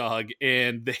by the dog,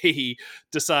 and they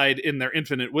decide in their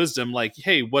infinite wisdom, like,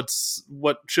 hey, what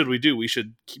should we do? We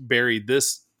should bury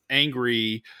this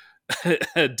angry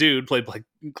dude played by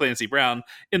Clancy Brown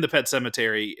in the pet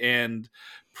cemetery. And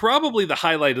probably the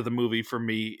highlight of the movie for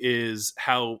me is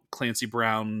how Clancy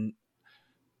Brown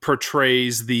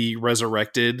portrays the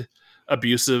resurrected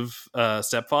abusive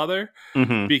stepfather,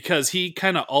 because he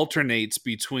kind of alternates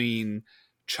between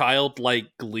childlike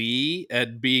glee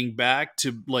at being back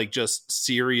to like just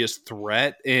serious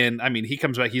threat. And I mean, he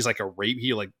comes back, he's like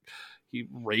he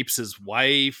rapes his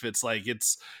wife. It's like it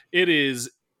is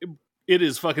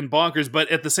fucking bonkers,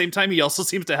 but at the same time he also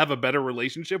seems to have a better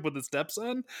relationship with his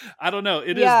stepson. I don't know,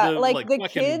 it is the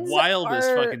fucking wildest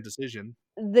fucking decision.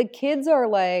 The kids are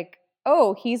like,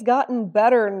 oh, he's gotten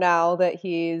better now that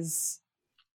he's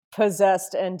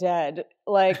possessed and dead,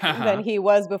 like than he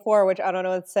was before, which I don't know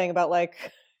what it's saying about like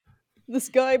this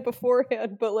guy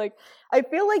beforehand, but like I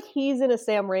feel like he's in a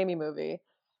Sam Raimi movie.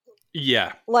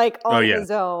 Yeah. Like on his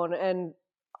own, and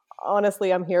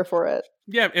honestly, I'm here for it.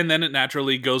 Yeah, and then it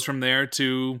naturally goes from there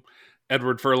to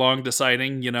Edward Furlong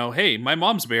deciding, hey, my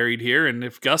mom's buried here, and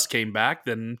if Gus came back,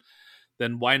 then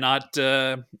why not,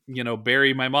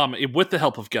 bury my mom with the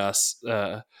help of Gus?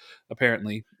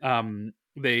 Apparently,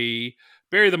 they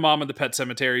bury the mom in the pet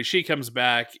cemetery. She comes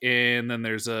back, and then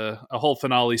there's a whole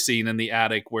finale scene in the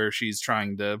attic where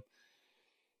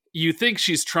you think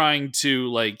she's trying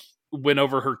to like win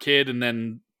over her kid, and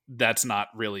then that's not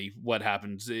really what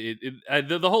happens.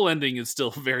 The whole ending is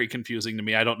still very confusing to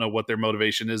me. I don't know what their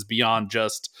motivation is beyond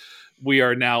just, we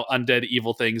are now undead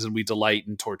evil things and we delight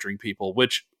in torturing people,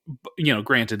 which,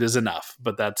 granted is enough,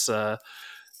 but that's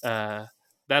where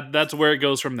it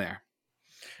goes from there.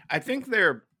 I think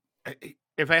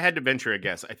if I had to venture a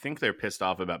guess, I think they're pissed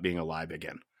off about being alive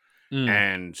again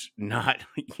and not,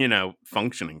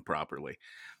 functioning properly.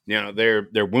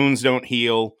 Their wounds don't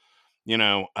heal.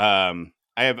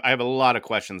 I have a lot of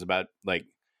questions about, like,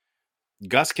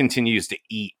 Gus continues to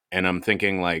eat, and I'm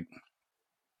thinking, like,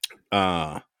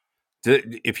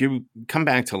 if you come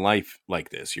back to life like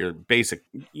this, you're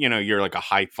you're like a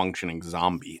high functioning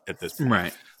zombie at this point.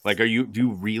 Right. Like, do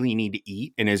you really need to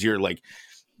eat? And is your like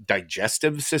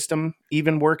digestive system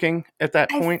even working at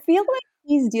that point? I feel like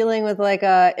he's dealing with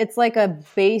it's like a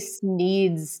base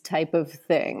needs type of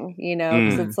thing,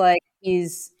 because it's like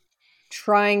he's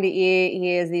trying to eat.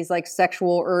 He has these like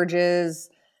sexual urges.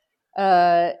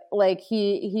 Like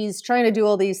he's trying to do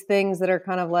all these things that are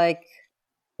kind of like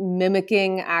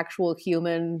mimicking actual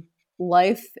human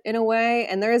life in a way.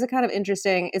 And there is a kind of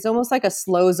interesting, it's almost like a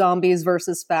slow zombies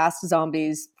versus fast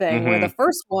zombies thing, where the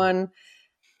first one,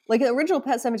 like the original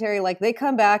Pet Cemetery, like they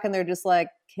come back and they're just like,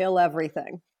 kill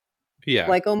everything. Yeah.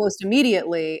 Like almost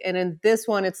immediately. And in this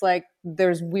one, it's like,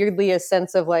 there's weirdly a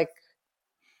sense of like,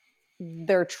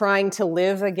 they're trying to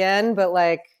live again, but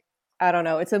like, I don't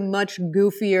know. It's a much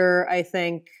goofier, I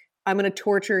think, I'm going to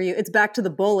torture you. It's back to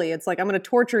the bully. It's like, I'm going to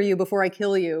torture you before I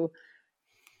kill you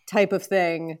type of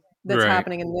thing that's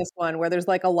happening in this one, where there's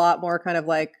like a lot more kind of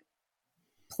like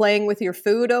playing with your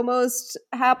food almost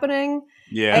happening.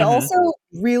 Yeah. I also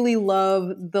really love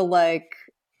the like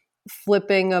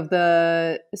flipping of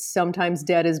the sometimes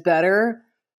dead is better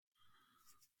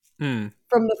from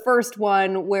the first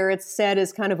one, where it's said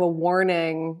as kind of a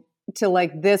warning, to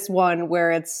like this one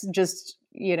where it's just,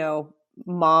 you know,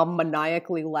 mom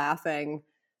maniacally laughing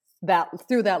that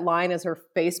through that line as her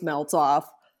face melts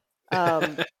off.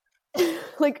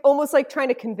 Like almost like trying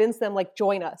to convince them, like,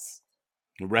 join us.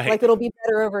 Right. Like, it'll be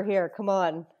better over here. Come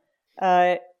on.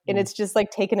 And it's just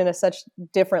like taken in a such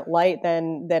different light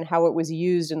than how it was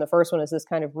used in the first one, as this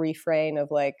kind of refrain of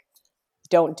like,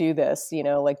 don't do this, you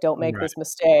know, like, don't make this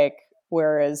mistake.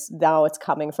 Whereas now it's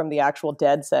coming from the actual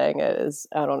dead saying it is,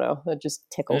 I don't know. It just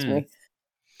tickles me.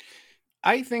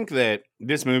 I think that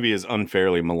this movie is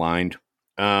unfairly maligned.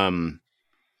 Anytime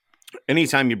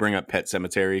you bring up Pet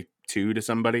Sematary 2 to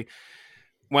somebody,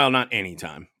 well, not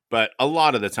anytime, but a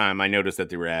lot of the time I notice that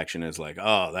the reaction is like,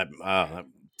 oh, that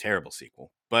terrible sequel.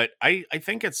 But I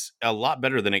think it's a lot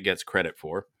better than it gets credit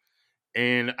for.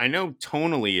 And I know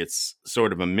tonally it's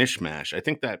sort of a mishmash. I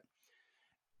think that,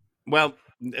 well,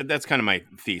 that's kind of my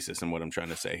thesis and what I'm trying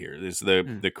to say here is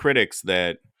the critics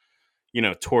that, you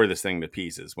know, tore this thing to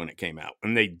pieces when it came out.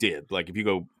 And they did. Like, if you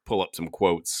go pull up some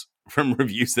quotes from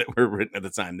reviews that were written at the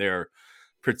time, they're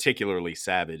particularly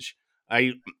savage.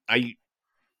 I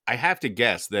have to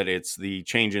guess that it's the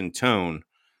change in tone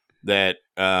that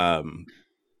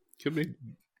could be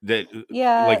that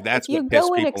Yeah, that's if you what pissed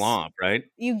go in people off, right?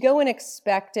 you go in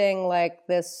expecting like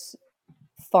this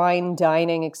fine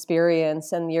dining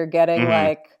experience, and you're getting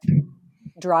like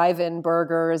drive-in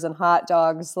burgers and hot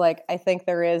dogs. Like, I think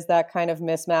there is that kind of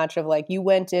mismatch of like, you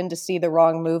went in to see the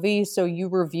wrong movie, so you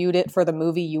reviewed it for the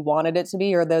movie you wanted it to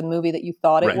be, or the movie that you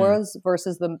thought it was,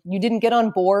 versus you didn't get on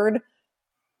board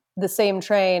the same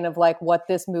train of like what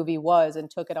this movie was and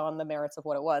took it on the merits of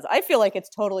what it was. I feel like it's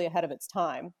totally ahead of its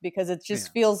time, because it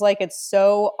just feels like it's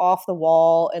so off the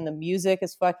wall, and the music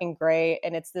is fucking great,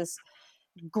 and it's this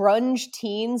grunge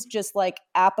teens just like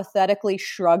apathetically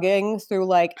shrugging through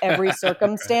like every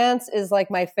circumstance is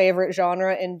like my favorite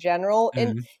genre in general.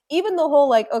 And even the whole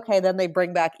like, okay, then they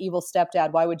bring back evil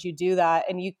stepdad, why would you do that?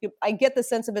 And I get the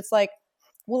sense of, it's like,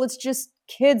 well, it's just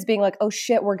kids being like, oh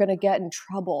shit, we're gonna get in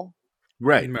trouble.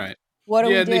 Right. What do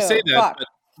we do? They say that, Fuck.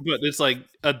 but it's like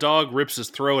a dog rips his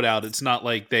throat out. It's not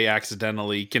like they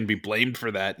accidentally can be blamed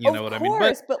for that. You know what I mean?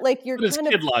 But like, you're it's kind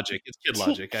kid of logic. It's kid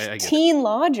logic. I get teen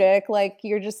logic. Like,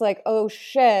 you're just like, oh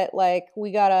shit, like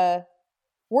we're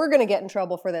gonna get in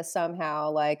trouble for this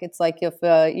somehow. Like, it's like if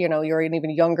you know, you're an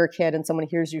even younger kid and someone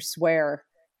hears you swear,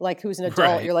 like, who's an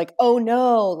adult, you're like, oh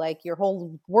no, like your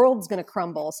whole world's gonna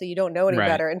crumble, so you don't know any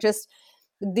better. And just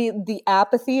the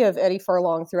apathy of Eddie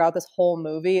Furlong throughout this whole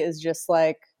movie is just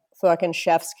like fucking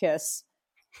chef's kiss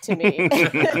to me.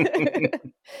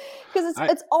 Because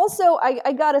it's also,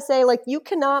 I gotta say, like, you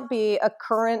cannot be a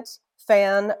current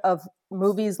fan of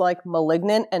movies like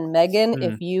Malignant and Megan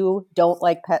if you don't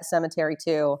like Pet Sematary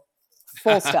 2.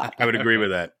 Full stop. I would agree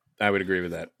with that.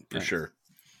 For sure.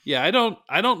 Yeah, I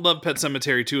don't love Pet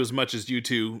Sematary 2 as much as you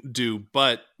two do,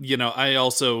 but you know, I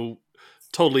also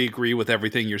totally agree with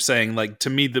everything you're saying. Like, to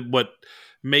me, what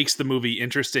makes the movie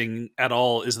interesting at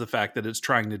all is the fact that it's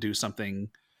trying to do something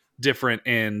different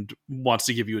and wants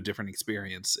to give you a different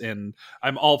experience. And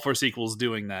I'm all for sequels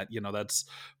doing that. You know, that's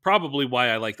probably why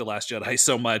I like The Last Jedi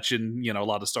so much. And, you know, a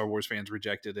lot of Star Wars fans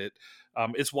rejected it.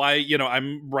 It's why, you know,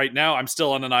 I'm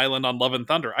still on an island on Love and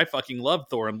Thunder. I fucking love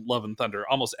Thor and Love and Thunder.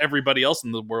 Almost everybody else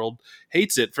in the world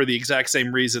hates it for the exact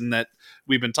same reason that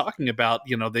we've been talking about.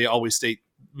 You know, they always state,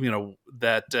 you know,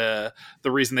 that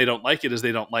the reason they don't like it is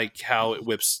they don't like how it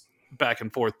whips back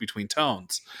and forth between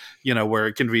tones, you know, where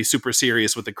it can be super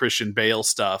serious with the Christian Bale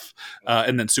stuff,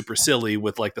 and then super silly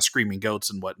with like the screaming goats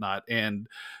and whatnot. And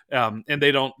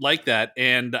they don't like that.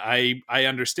 And I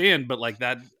understand, but like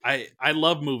that, I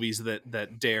love movies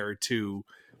that dare to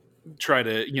try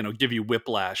to, you know, give you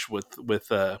whiplash with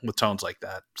tones like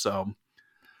that. So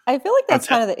I feel like that's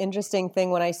kind of the interesting thing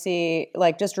when I see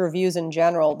like just reviews in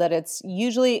general, that it's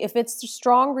usually, if it's a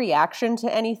strong reaction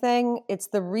to anything, it's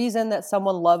the reason that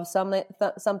someone loves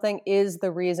something is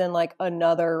the reason like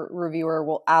another reviewer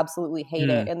will absolutely hate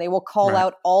it. And they will call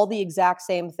out all the exact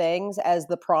same things as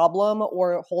the problem,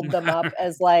 or hold them up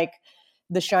as like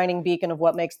the shining beacon of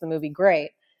what makes the movie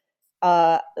great.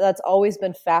 That's always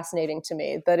been fascinating to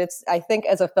me. But I think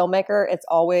as a filmmaker, it's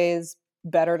always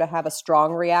better to have a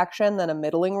strong reaction than a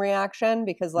middling reaction,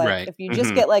 because like if you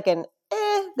just get like an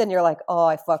then you're like, oh,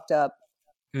 I fucked up.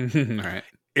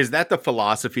 Is that the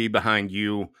philosophy behind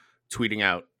you tweeting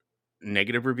out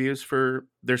negative reviews for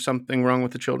There's Something Wrong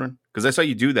with the Children? Because I saw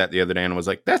you do that the other day and was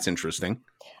like, that's interesting.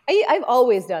 I've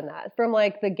always done that from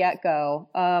like the get-go.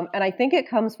 And I think it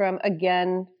comes from,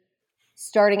 again,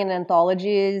 starting in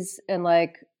anthologies, and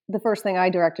like the first thing I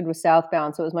directed was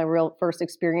Southbound. So it was my real first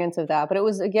experience of that. But it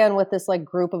was, again, with this like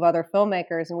group of other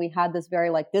filmmakers. And we had this very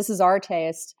like, this is our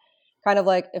taste, kind of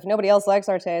like, if nobody else likes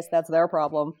our taste, that's their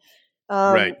problem.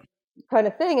 Right. Kind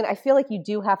of thing. And I feel like you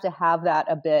do have to have that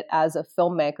a bit as a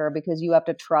filmmaker, because you have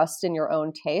to trust in your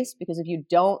own taste, because if you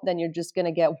don't, then you're just going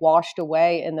to get washed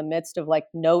away in the midst of like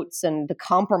notes, and the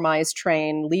compromise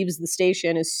train leaves the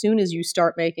station as soon as you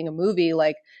start making a movie.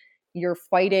 Like, you're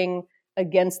fighting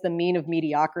against the mean of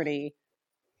mediocrity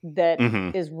that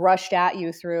is rushed at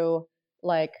you through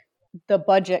like the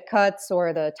budget cuts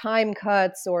or the time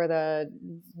cuts or the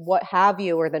what have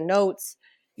you, or the notes.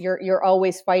 You're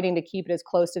always fighting to keep it as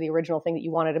close to the original thing that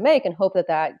you wanted to make, and hope that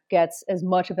that gets as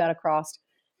much of that across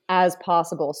as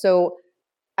possible. So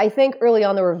I think early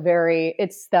on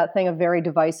it's that thing of very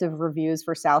divisive reviews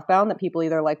for Southbound, that people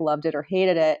either like loved it or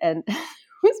hated it. And there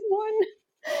was one,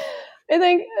 I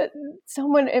think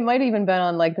someone, it might have even been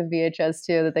on like the VHS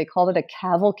too, that they called it a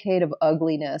cavalcade of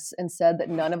ugliness, and said that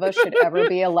none of us should ever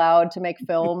be allowed to make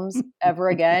films ever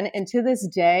again. And to this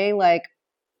day, like,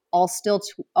 I'll still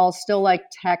like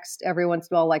text every once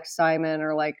in a while, like Simon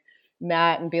or like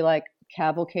Matt, and be like,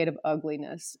 cavalcade of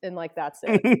ugliness. And like, that's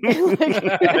it.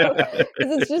 Because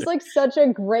it's just like such a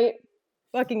great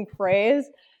fucking phrase.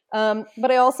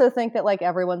 But I also think that like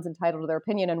everyone's entitled to their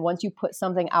opinion. And once you put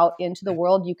something out into the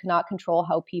world, you cannot control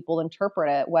how people interpret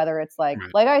it. Whether it's like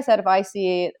I said, if I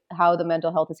see how the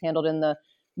mental health is handled in the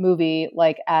movie,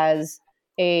 like as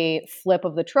a flip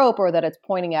of the trope, or that it's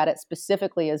pointing at it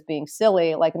specifically as being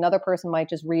silly, like another person might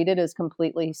just read it as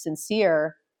completely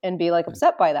sincere and be like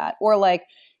upset by that. Or like,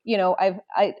 you know,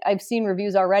 I've seen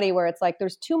reviews already where it's like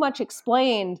there's too much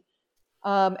explained,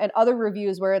 and other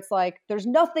reviews where it's like there's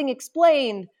nothing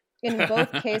explained. In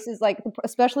both cases, like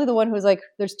especially the one who's like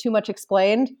there's too much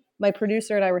explained, my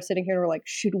producer and I were sitting here and we're like,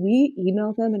 should we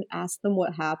email them and ask them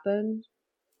what happened?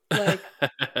 Like,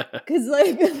 because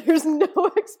like there's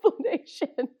no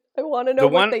explanation. I want to know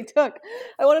what they took.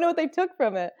 I want to know what they took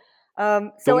from it.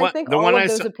 So I think all of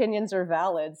those opinions are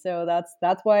valid. So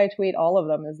that's why I tweet all of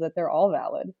them, is that they're all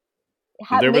valid.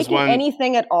 Making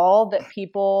anything at all that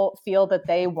people feel that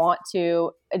they want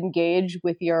to engage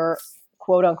with your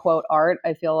quote unquote art.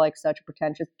 I feel like such a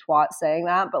pretentious twat saying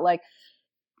that, but like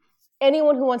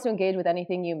anyone who wants to engage with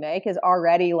anything you make is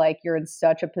already like, you're in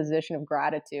such a position of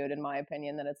gratitude, in my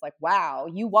opinion, that it's like, wow,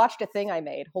 you watched a thing I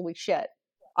made. Holy shit.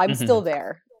 I'm still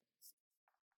there.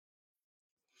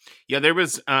 Yeah, there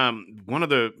was one of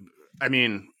the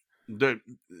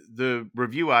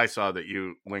review I saw that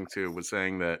you linked to was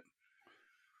saying that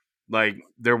like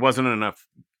there wasn't enough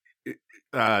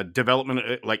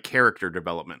development, like character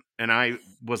development, and I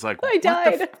was like, what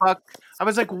the fuck? I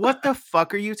was like, what the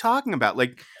fuck are you talking about?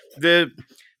 Like the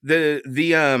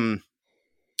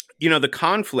you know, the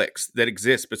conflicts that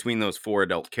exist between those four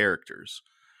adult characters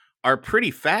are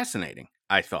pretty fascinating,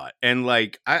 I thought. And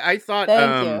like I thought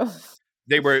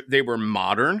they were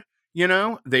modern, you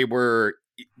know, they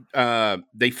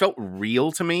felt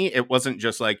real to me. It wasn't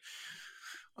just like,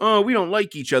 oh, we don't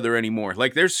like each other anymore.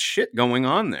 Like there's shit going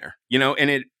on there, you know,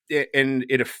 and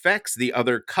it affects the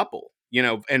other couple, you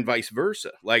know, and vice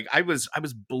versa. Like I was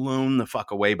blown the fuck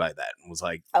away by that, and was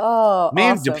like, oh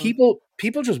man, awesome. Do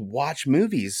people just watch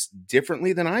movies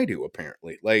differently than I do,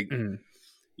 apparently? Like,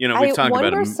 you know, we've talked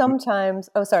about it sometimes.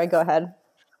 Oh, sorry, go ahead.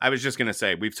 I was just going to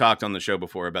say, we've talked on the show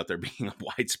before about there being a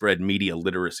widespread media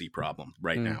literacy problem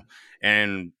right now.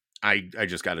 And I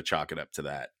just got to chalk it up to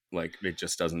that. Like it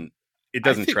just doesn't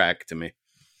track to me.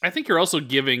 I think you're also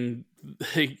giving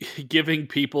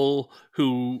people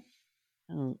who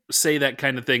say that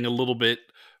kind of thing a little bit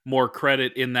more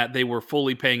credit, in that they were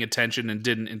fully paying attention and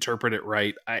didn't interpret it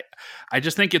right. I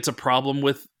just think it's a problem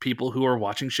with people who are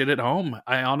watching shit at home.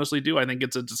 I honestly do. I think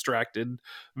it's a distracted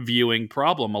viewing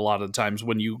problem a lot of times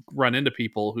when you run into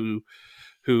people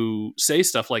who say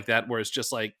stuff like that, where it's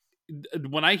just like,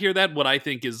 when I hear that, what I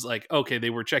think is like, okay,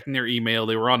 they were checking their email,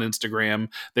 they were on Instagram,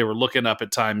 they were looking up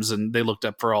at times, and they looked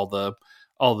up for all the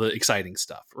exciting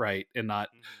stuff, right? And not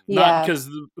because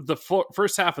the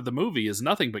first half of the movie is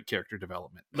nothing but character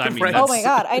development. I mean, oh my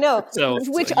god, I know. So,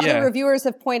 which other reviewers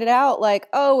have pointed out, like,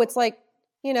 oh, it's like,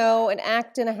 you know, an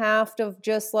act and a half of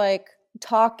just like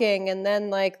talking, and then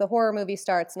like the horror movie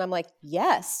starts, and I'm like,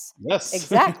 yes,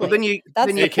 exactly. Well, then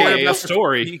you care about the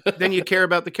story. Then you care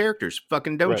about the characters,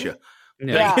 fucking don't you?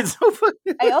 Yeah. It's so funny.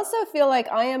 I also feel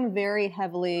like I am very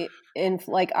heavily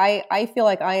I feel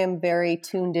like I am very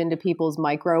tuned into people's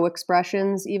micro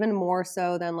expressions, even more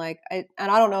so than and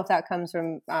I don't know if that comes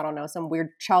from, I don't know, some weird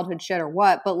childhood shit or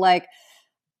what, but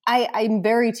I'm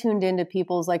very tuned into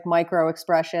people's micro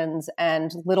expressions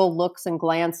and little looks and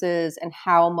glances and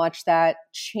how much that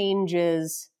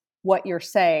changes what you're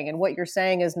saying, and what you're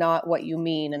saying is not what you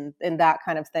mean, and that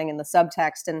kind of thing in the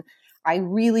subtext. And I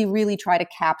really, really try to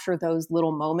capture those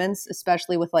little moments,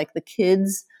 especially with the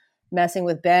kids messing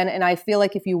with Ben. And I feel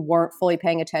like if you weren't fully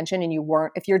paying attention and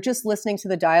if you're just listening to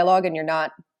the dialogue and you're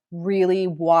not really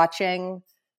watching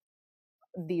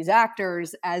these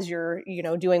actors as you're,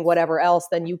 doing whatever else,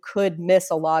 then you could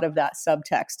miss a lot of that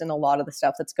subtext and a lot of the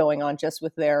stuff that's going on just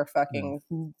with their fucking,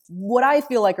 what I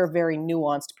feel like are very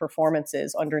nuanced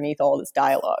performances underneath all this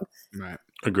dialogue. Right.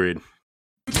 Agreed.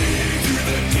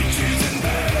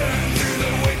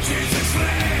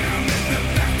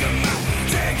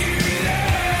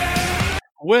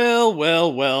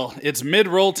 Well, it's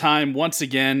mid-roll time once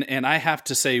again, and I have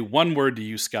to say one word to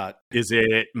you, Scott. Is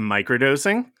it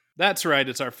microdosing? That's right.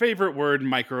 It's our favorite word,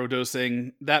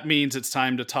 microdosing. That means it's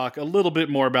time to talk a little bit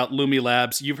more about Lumi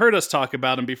Labs. You've heard us talk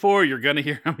about them before. You're going to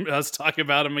hear us talk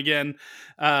about them again.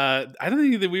 I don't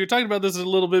think that we were talking about this a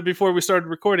little bit before we started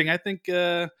recording. I think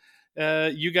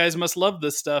you guys must love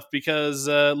this stuff because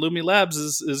Lumi Labs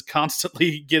is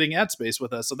constantly getting ad space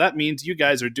with us. So that means you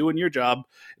guys are doing your job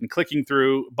and clicking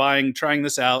through, buying, trying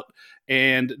this out,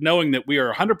 and knowing that we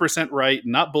are 100% right,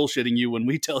 not bullshitting you when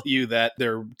we tell you that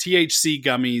their THC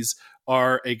gummies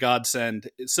are a godsend.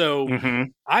 So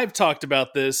I've talked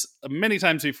about this many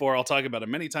times before. I'll talk about it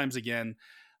many times again.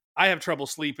 I have trouble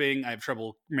sleeping. I have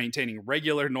trouble maintaining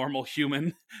regular, normal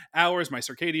human hours. My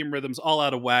circadian rhythm's all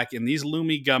out of whack. And these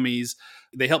Lumi gummies,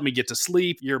 they help me get to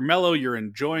sleep. You're mellow. You're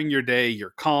enjoying your day.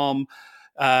 You're calm.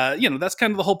 That's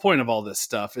kind of the whole point of all this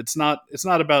stuff. It's not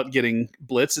about getting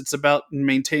blitz. It's about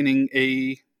maintaining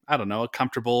a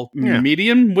comfortable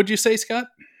medium. Would you say, Scott?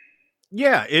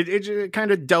 Yeah, it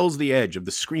kind of dulls the edge of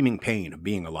the screaming pain of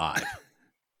being alive.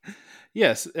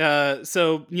 Yes.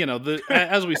 So,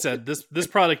 as we said, this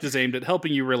product is aimed at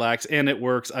helping you relax, and it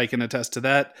works. I can attest to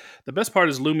that. The best part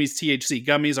is Lumi's THC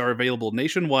gummies are available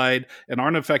nationwide and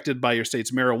aren't affected by your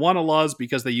state's marijuana laws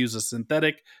because they use a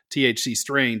synthetic THC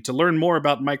strain. To learn more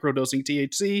about microdosing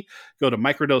THC, go to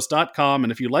microdose.com.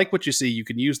 And if you like what you see, you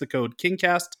can use the code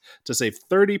KINGCAST to save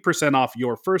 30% off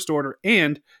your first order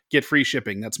and get free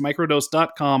shipping. That's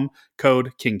microdose.com,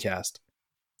 code KINGCAST.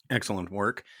 Excellent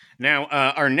work. Now,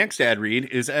 our next ad read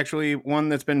is actually one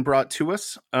that's been brought to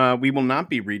us. We will not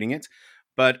be reading it,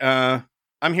 but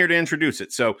I'm here to introduce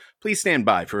it. So please stand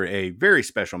by for a very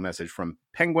special message from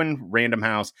Penguin, Random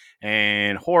House,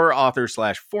 and horror author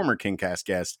 / former KingCast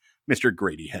guest, Mr.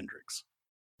 Grady Hendrix.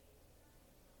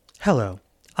 Hello,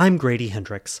 I'm Grady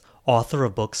Hendrix, author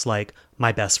of books like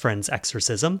My Best Friend's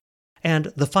Exorcism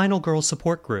and The Final Girl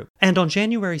Support Group. And on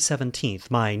January 17th,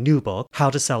 my new book,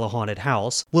 How to Sell a Haunted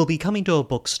House, will be coming to a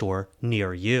bookstore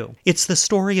near you. It's the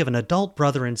story of an adult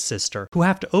brother and sister who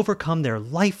have to overcome their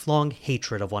lifelong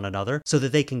hatred of one another so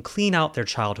that they can clean out their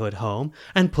childhood home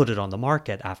and put it on the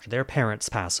market after their parents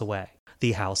pass away.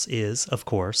 The house is, of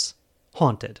course,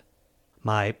 haunted.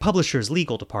 My publisher's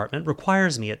legal department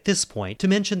requires me at this point to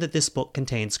mention that this book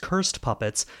contains cursed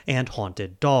puppets and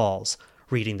haunted dolls.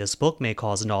 Reading this book may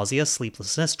cause nausea,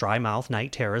 sleeplessness, dry mouth,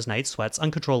 night terrors, night sweats,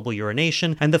 uncontrollable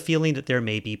urination, and the feeling that there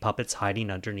may be puppets hiding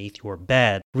underneath your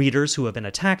bed. Readers who have been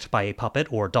attacked by a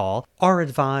puppet or doll are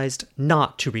advised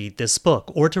not to read this book,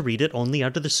 or to read it only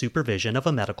under the supervision of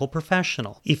a medical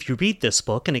professional. If you read this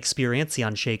book and experience the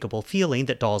unshakable feeling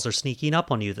that dolls are sneaking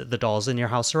up on you, that the dolls in your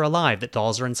house are alive, that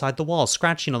dolls are inside the walls,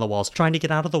 scratching on the walls, trying to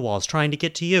get out of the walls, trying to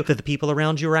get to you, that the people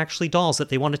around you are actually dolls, that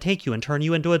they want to take you and turn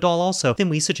you into a doll also, then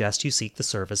we suggest you seek the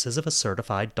services of a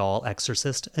certified doll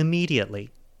exorcist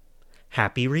immediately.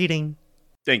 Happy reading.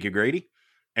 Thank you, Grady.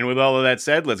 And with all of that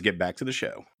said, let's get back to the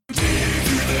show.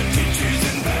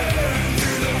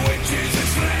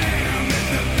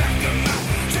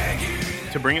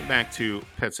 To bring it back to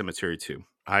Pet Sematary 2,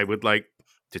 I would like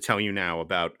to tell you now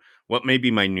about what may be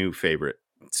my new favorite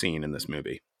scene in this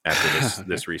movie after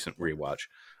this recent rewatch.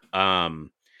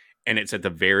 And it's at the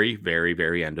very, very,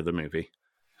 very end of the movie.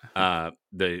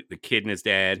 The kid and his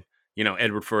dad,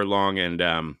 Edward Furlong and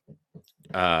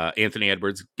Anthony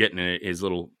Edwards getting in his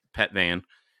little pet van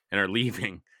and are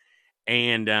leaving.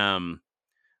 And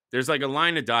there's like a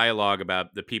line of dialogue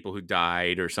about the people who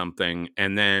died or something.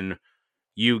 And then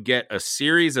you get a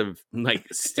series of like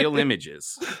still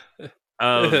images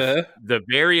of the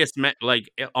various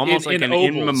almost like an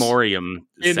in memoriam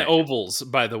in section. ovals,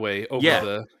 by the way,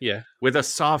 over with a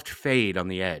soft fade on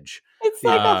the edge. It's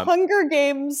like a Hunger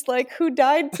Games, like who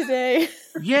died today?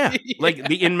 Like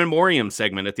the in memoriam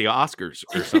segment at the Oscars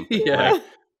or something.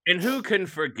 And who can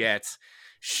forget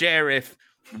Sheriff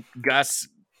Gus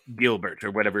Gilbert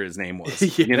or whatever his name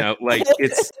was? You know, like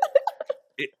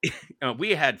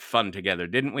we had fun together,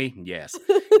 didn't we? Yes.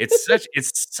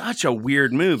 It's such a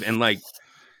weird move, and like,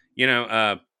 you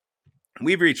know,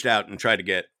 we've reached out and tried to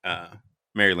get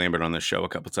Mary Lambert on this show a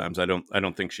couple times. I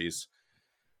don't think she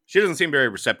doesn't seem very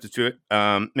receptive to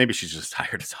it. Maybe she's just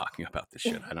tired of talking about this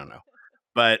shit. I don't know.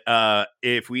 But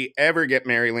if we ever get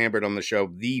Mary Lambert on the show,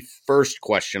 the first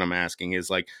question I'm asking is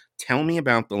like, tell me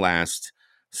about the last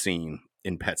scene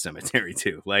in Pet Sematary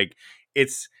 2. Like,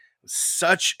 it's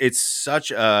such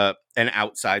an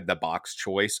outside the box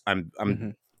choice.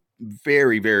 I'm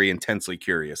very, very intensely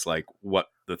curious, like what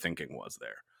the thinking was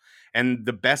there. And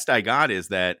the best I got is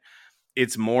that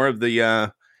it's more of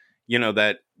the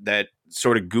that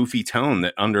sort of goofy tone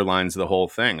that underlines the whole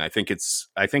thing. I think it's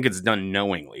done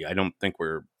knowingly. I don't think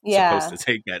we're supposed to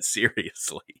take that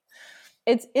seriously.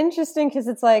 It's interesting because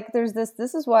it's like there's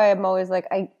this is why I'm always like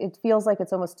it feels like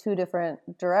it's almost two different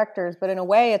directors, but in a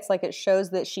way it's like it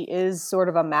shows that she is sort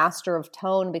of a master of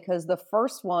tone, because the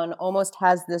first one almost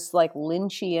has this like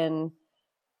Lynchian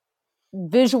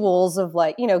visuals of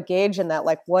like, you know, Gage and that,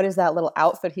 like, what is that little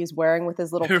outfit he's wearing with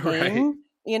his little cane? Right.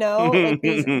 You know, like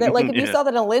if you saw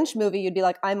that in a Lynch movie, you'd be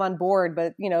like, I'm on board.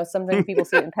 But you know, sometimes people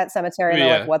see it in Pet Sematary and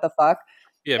they're like, what the fuck?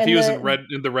 Yeah, if and he was in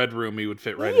the red room, he would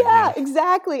fit right in. Yeah,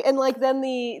 exactly. And like then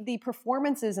the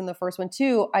performances in the first one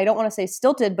too, I don't want to say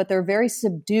stilted, but they're very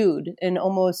subdued and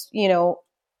almost, you know,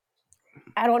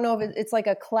 I don't know if it's like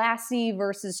a classy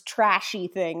versus trashy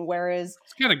thing, whereas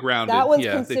it's kind of grounded. That one's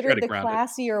considered the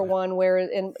classier one, where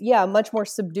much more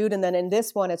subdued, and then in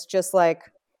this one it's just like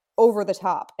over the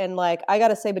top. And like I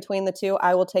gotta say, between the two,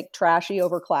 I will take trashy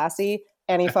over classy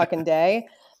any fucking day.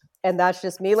 And that's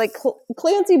just me. Like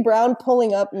Clancy Brown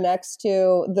pulling up next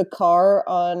to the car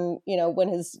on, you know, when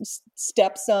his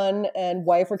stepson and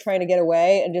wife were trying to get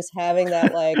away, and just having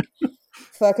that like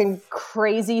fucking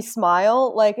crazy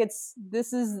smile. Like this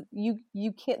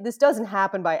doesn't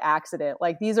happen by accident.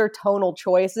 Like these are tonal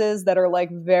choices that are like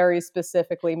very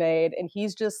specifically made. And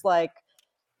he's just like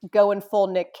going full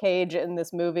Nick Cage in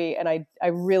this movie. And I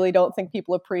really don't think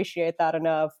people appreciate that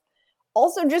enough.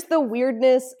 Also, just the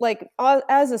weirdness, like,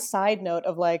 as a side note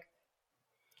of, like,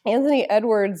 Anthony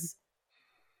Edwards,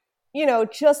 you know,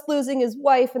 just losing his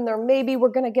wife, and maybe we're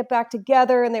going to get back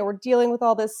together, and they were dealing with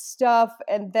all this stuff,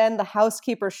 and then the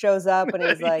housekeeper shows up, and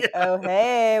he's like, oh,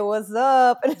 hey, what's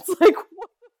up? And it's like, what?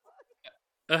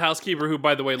 A housekeeper who,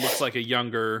 by the way, looks like the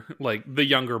younger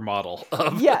model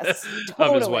of, yes, totally.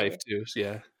 of his wife, too.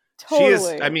 Yeah.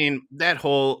 Totally.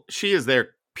 She is there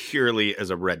purely as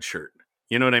a red shirt.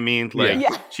 You know what I mean? Like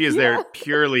she is there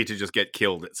purely to just get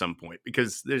killed at some point,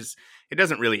 because it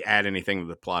doesn't really add anything to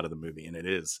the plot of the movie. And it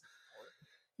is,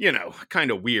 you know, kind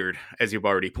of weird, as you've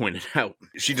already pointed out.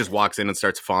 She just walks in and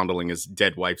starts fondling his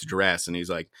dead wife's dress. And he's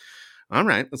like, all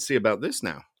right, let's see about this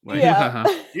now. Like,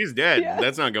 he's dead. Yeah.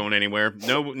 That's not going anywhere.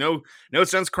 No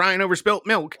son's crying over spilt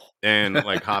milk. And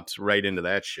like hops right into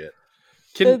that shit.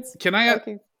 Can I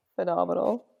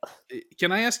phenomenal.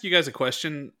 Can I ask you guys a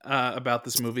question about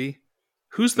this movie?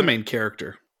 Who's the main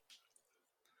character?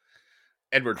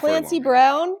 Edward Clancy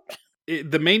Furlong. Brown?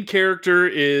 The main character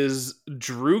is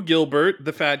Drew Gilbert,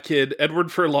 the fat kid, Edward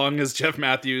Furlong as Jeff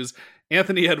Matthews,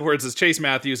 Anthony Edwards as Chase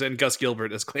Matthews, and Gus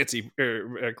Gilbert as Clancy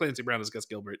Brown as Gus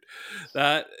Gilbert.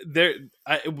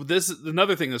 This is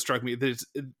another thing that struck me.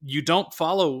 You don't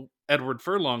follow Edward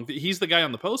Furlong. He's the guy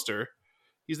on the poster.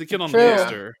 He's the kid on the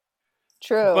poster.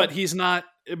 True. But he's not.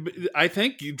 I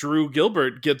think Drew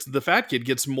Gilbert the fat kid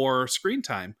gets more screen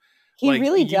time. He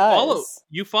really does.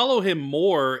 You follow him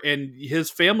more, and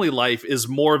his family life is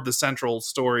more of the central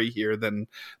story here than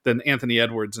Anthony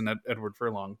Edwards and Edward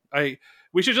Furlong.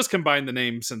 We should just combine the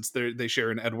name, since they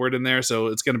share an Edward in there, so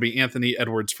it's going to be Anthony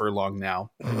Edwards Furlong now.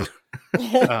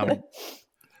 But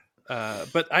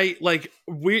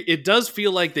it does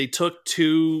feel like they took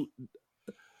two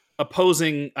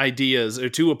opposing ideas or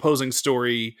two opposing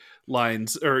story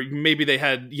lines, or maybe they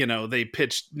had, you know, they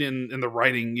pitched in the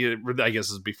writing, I guess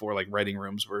this is before like writing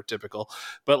rooms were typical,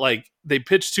 but like they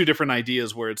pitched two different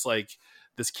ideas where it's like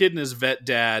this kid and his vet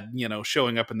dad, you know,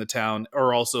 showing up in the town,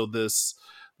 or also this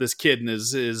kid and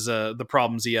his the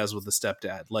problems he has with the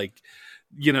stepdad. Like,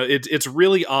 you know, it's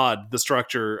really odd, the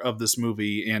structure of this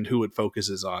movie and who it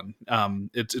focuses on.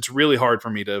 It's really hard for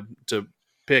me to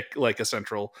pick like a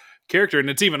central character. And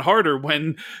it's even harder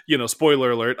when,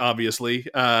 spoiler alert, obviously,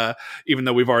 even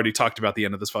though we've already talked about the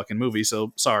end of this fucking movie.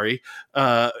 So sorry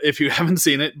if you haven't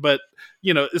seen it. But,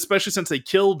 especially since they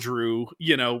kill Drew,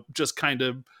 just kind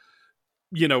of,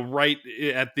 right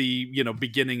at the,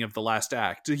 beginning of the last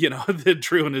act, that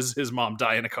Drew and his mom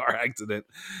die in a car accident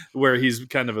where he's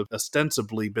kind of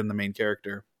ostensibly been the main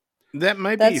character. That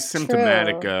might be That's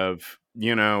symptomatic true. of,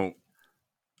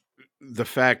 the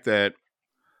fact that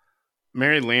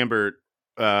Mary Lambert,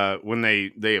 when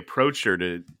they approached her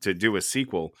to do a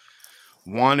sequel,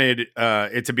 wanted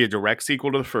it to be a direct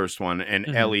sequel to the first one,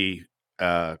 and Ellie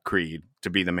Creed to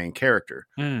be the main character.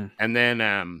 And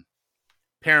then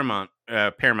Paramount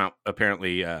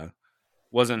apparently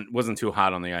wasn't too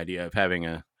hot on the idea of having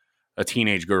a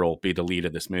teenage girl be the lead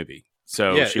of this movie.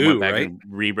 So she went back and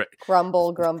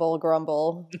grumble, grumble,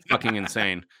 grumble. fucking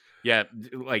insane. Yeah,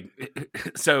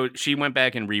 so she went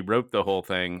back and rewrote the whole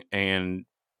thing, and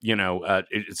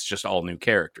it's just all new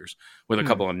characters with a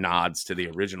couple of nods to the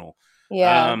original.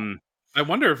 Yeah. I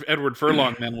wonder if Edward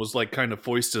Furlong then was like kind of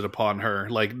foisted upon her.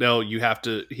 Like, no, he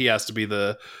has to be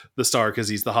the star because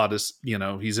he's the hottest,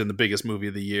 he's in the biggest movie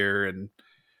of the year and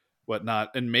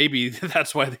whatnot. And maybe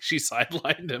that's why she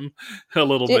sidelined him a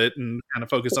little bit and kind of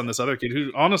focused on this other kid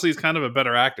who honestly is kind of a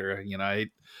better actor. I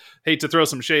hate to throw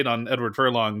some shade on Edward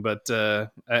Furlong, but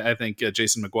I think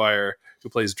Jason McGuire, who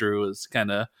plays Drew, is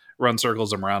kind of run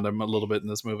circles around him a little bit in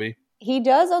this movie. He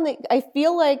does I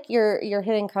feel like you're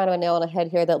hitting kind of a nail on the head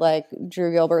here that like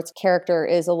Drew Gilbert's character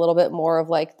is a little bit more of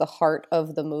like the heart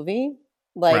of the movie.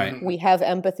 Like we have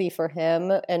empathy for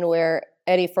him, and where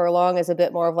Eddie Furlong is a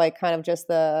bit more of like kind of just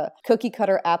the cookie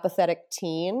cutter apathetic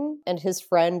teen, and his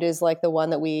friend is like the one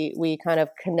that we kind of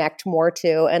connect more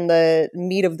to, and the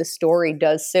meat of the story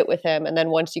does sit with him. And then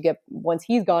once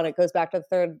he's gone, it goes back to the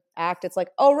third act. It's like,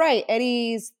 oh right,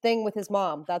 Eddie's thing with his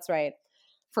mom. That's right.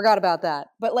 Forgot about that.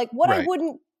 But like what I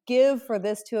wouldn't give for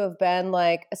this to have been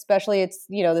like, especially it's,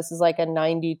 this is like a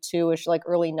 92-ish, like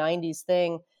early 90s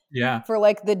thing. Yeah. For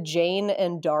like the Jane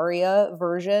and Daria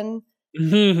version,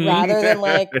 rather than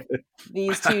like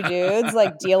these two dudes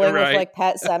like dealing with like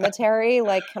Pet Sematary.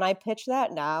 Like, can I pitch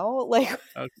that now? Like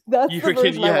that's the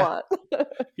version I want.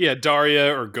 Yeah,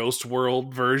 Daria or Ghost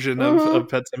World version of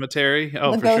Pet Sematary.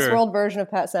 Oh, the Ghost World version of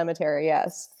Pet Sematary,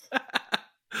 yes.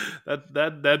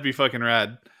 That'd be fucking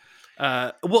rad.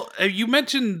 Well, you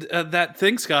mentioned that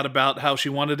thing, Scott, about how she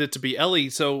wanted it to be Ellie.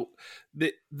 So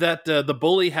the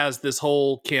bully has this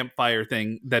whole campfire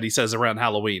thing that he says around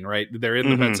Halloween, right? They're in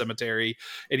the Pet Cemetery,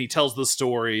 and he tells the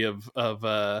story of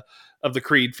the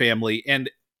Creed family, and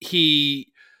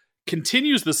he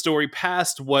continues the story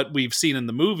past what we've seen in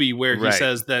the movie, where he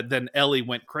says that then Ellie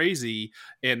went crazy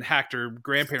and hacked her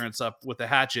grandparents up with a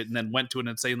hatchet, and then went to an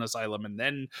insane asylum, and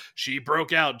then she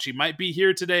broke out. She might be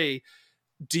here today.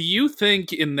 Do you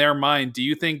think, in their mind,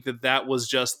 that was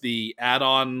just the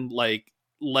add-on, like,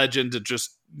 legend to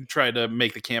just try to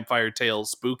make the campfire tale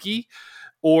spooky,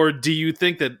 or do you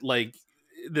think that like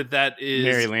that is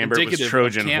Mary Lambert was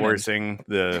Trojan horsing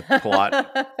the plot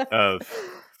of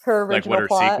her original like what her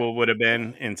plot. Sequel would have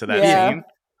been into that scene?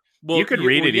 Well, you could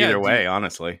read it either way,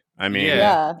 honestly. I mean,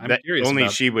 I'm curious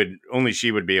only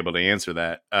she would be able to answer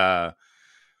that.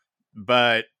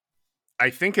 But I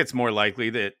think it's more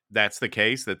likely that that's the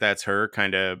case, that's her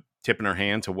kind of tipping her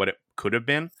hand to what it could have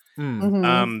been.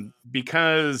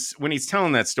 Because when he's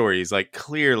telling that story, he's like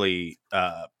clearly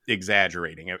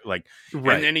exaggerating it. Like,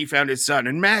 and then he found his son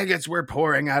and maggots were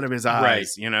pouring out of his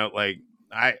eyes. Like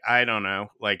I don't know.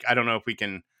 Like, I don't know if we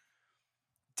can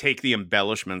take the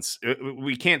embellishments.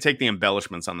 We can't take the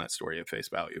embellishments on that story at face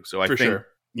value. So I think,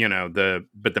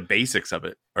 but the basics of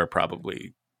it are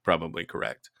probably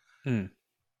correct.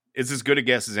 It's as good a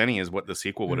guess as any as what the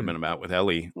sequel would have been about with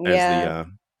Ellie as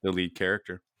the lead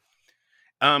character.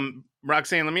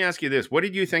 Roxanne, let me ask you this. What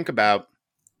did you think about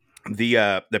the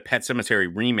Pet Sematary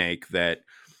remake that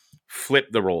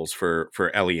flipped the roles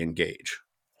for Ellie and Gage?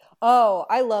 Oh,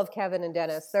 I love Kevin and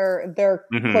Dennis. They're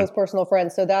close personal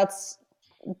friends. So that's,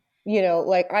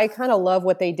 like I kind of love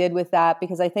what they did with that,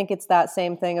 because I think it's that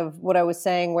same thing of what I was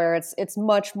saying, where it's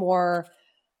much more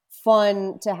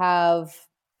fun to have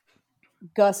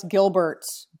Gus Gilbert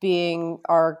being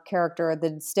our character,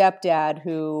 the stepdad,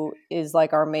 who is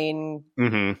like our main,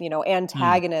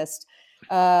 antagonist,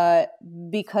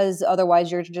 because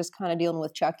otherwise you're just kind of dealing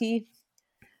with Chucky.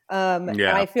 And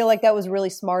I feel like that was really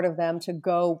smart of them to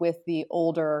go with the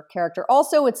older character.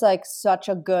 Also, it's like such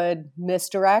a good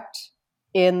misdirect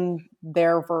in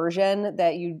their version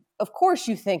that of course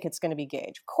you think it's going to be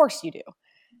Gage. Of course you do.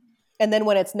 And then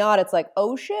when it's not, it's like,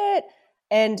 oh shit.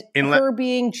 And her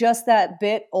being just that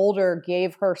bit older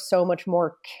gave her so much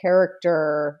more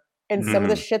character And some of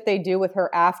the shit they do with her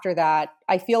after that,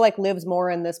 I feel like lives more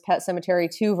in this Pet Sematary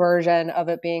 2 version of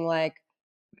it being like,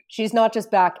 she's not just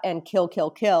back and kill,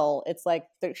 kill, kill. It's like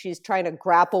she's trying to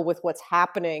grapple with what's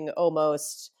happening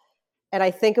almost. And I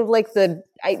think of like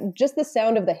just the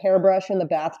sound of the hairbrush in the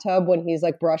bathtub when he's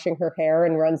like brushing her hair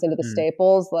and runs into the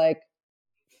staples, like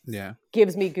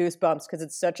gives me goosebumps because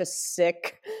it's such a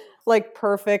sick, like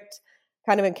perfect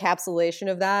kind of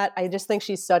encapsulation of that. I just think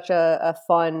she's such a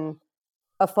fun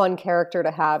character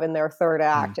to have in their third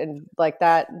act. And like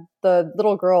that, the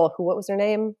little girl what was her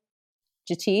name?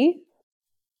 Jati?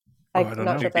 I'm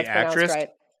not sure if that's pronounced right.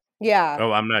 Yeah.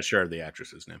 Oh, I'm not sure of the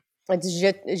actress's name. It's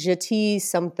Jati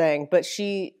something, but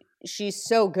she's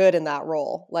so good in that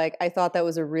role. Like, I thought that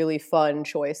was a really fun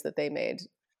choice that they made.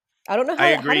 I don't know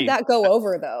how did that go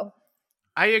over though?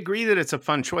 I agree that it's a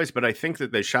fun choice, but I think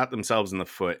that they shot themselves in the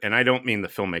foot. And I don't mean the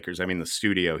filmmakers. I mean the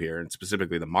studio here, and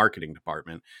specifically the marketing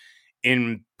department,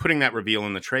 in putting that reveal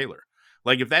in the trailer.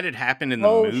 Like, if that had happened in the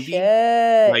movie,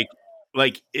 shit.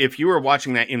 like if you were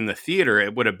watching that in the theater,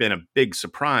 it would have been a big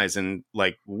surprise and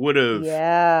like would have,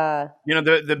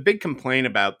 the big complaint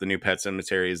about the new Pet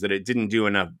Sematary is that it didn't do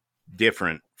enough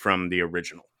different from the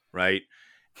original. Right.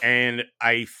 And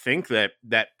I think that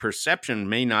perception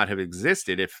may not have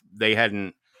existed if they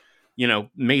hadn't,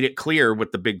 made it clear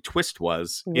what the big twist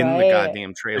was in the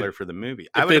goddamn trailer for the movie.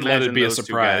 I would imagine those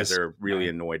two guys are really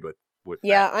annoyed with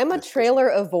I'm a trailer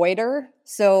avoider,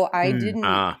 so I didn't.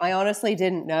 I honestly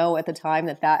didn't know at the time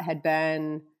that had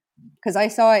been, because I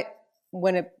saw it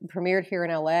when it premiered here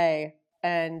in LA,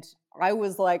 and I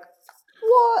was like,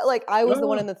 "What?" Like, I was the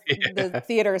one in the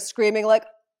theater screaming like,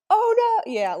 "Oh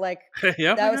no!" Yeah, like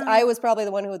I was probably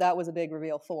the one who that was a big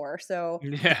reveal for. So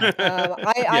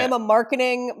I am a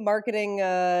marketing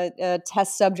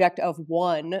test subject of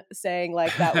one, saying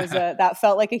like that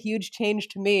felt like a huge change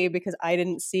to me because I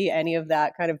didn't see any of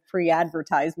that kind of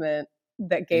pre-advertisement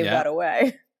that gave that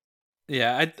away.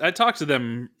 Yeah, I talked to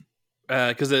them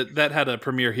because that had a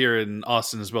premiere here in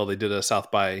Austin as well. They did a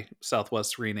South by Southwest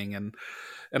screening, and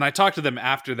I talked to them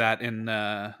after that,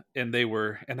 and they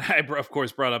were, and I of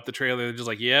course brought up the trailer. They're just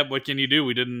like, yeah, what can you do?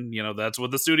 We didn't, that's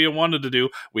what the studio wanted to do.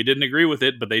 We didn't agree with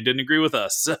it, but they didn't agree with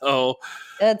us. So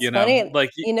it's funny,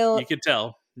 like you could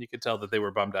tell that they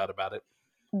were bummed out about it.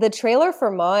 The trailer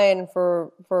for mine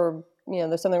for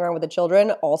There's Something Wrong with the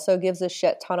Children also gives a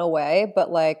shit ton away,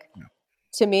 but like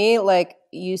to me, like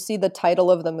you see the title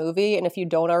of the movie, and if you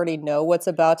don't already know what's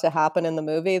about to happen in the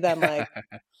movie, then like.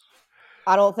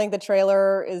 I don't think the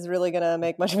trailer is really going to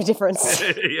make much of a difference.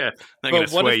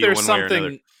 But what if there's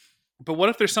something? But what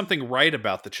if there's something right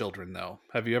about the children, though?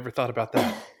 Have you ever thought about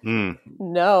that?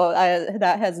 No,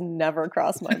 that has never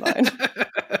crossed my mind.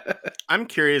 I'm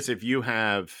curious if you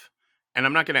have, and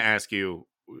I'm not going to ask you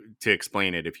to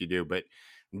explain it if you do, but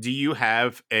do you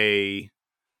have a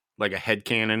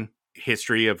headcanon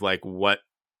history of like what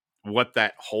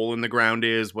that hole in the ground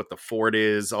is, what the fort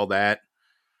is, all that?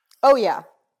 Oh yeah.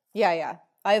 Yeah.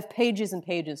 I have pages and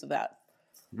pages of that.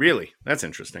 Really? That's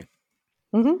interesting.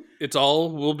 Mm-hmm. It's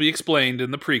all will be explained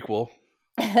in the prequel.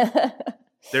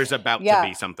 There's about to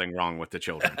be something wrong with the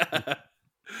children.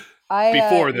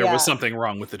 Before there was something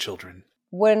wrong with the children.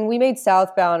 When we made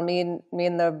Southbound, me and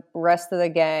the rest of the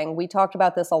gang, we talked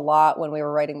about this a lot when we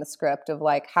were writing the script of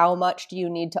like, how much do you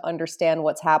need to understand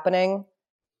what's happening?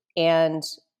 And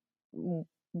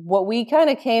what we kind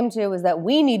of came to is that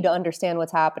we need to understand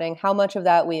what's happening. How much of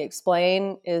that we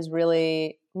explain is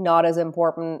really not as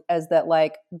important as that,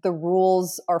 like, the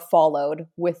rules are followed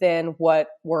within what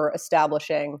we're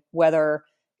establishing, whether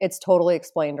it's totally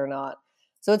explained or not.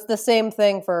 So it's the same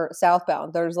thing for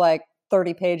Southbound. There's like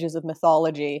 30 pages of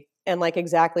mythology and like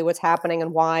exactly what's happening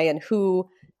and why and who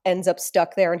ends up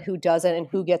stuck there and who doesn't and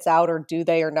who gets out or do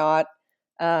they or not,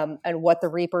 and what the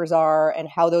Reapers are and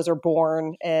how those are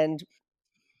born, and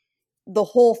the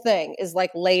whole thing is like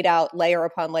laid out layer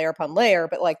upon layer upon layer,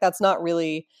 but like that's not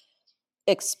really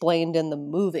explained in the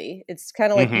movie. It's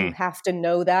kind of like you have to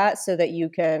know that so that you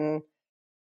can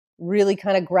really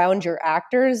kind of ground your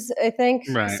actors, I think,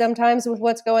 sometimes with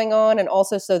what's going on, and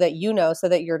also so that so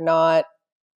that you're not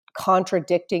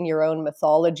contradicting your own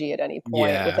mythology at any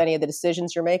point with any of the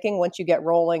decisions you're making once you get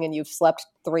rolling and you've slept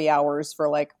 3 hours for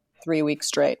like 3 weeks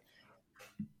straight.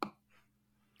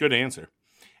 Good answer.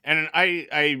 And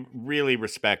I really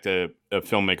respect a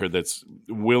filmmaker that's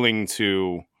willing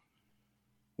to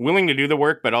do the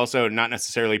work, but also not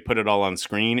necessarily put it all on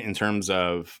screen in terms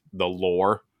of the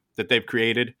lore that they've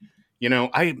created.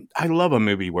 I love a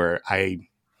movie where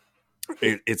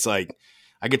it's like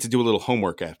I get to do a little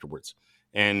homework afterwards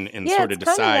and sort of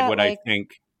decide what I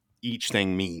think each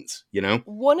thing means, you know?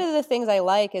 One of the things I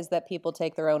like is that people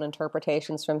take their own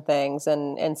interpretations from things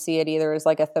and see it either as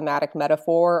like a thematic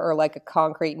metaphor or like a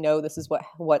concrete, no, this is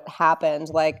what happened.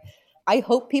 Like, I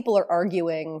hope people are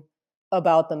arguing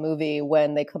about the movie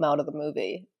when they come out of the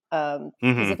movie.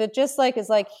 Because if it just like is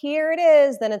like, here it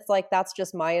is, then it's like, that's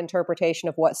just my interpretation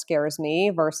of what scares me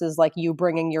versus like you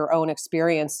bringing your own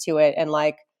experience to it and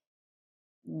like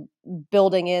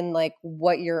building in like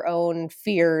what your own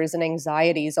fears and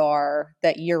anxieties are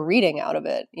that you're reading out of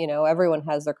it. You know, everyone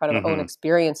has their kind of own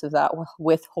experience of that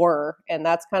with horror. And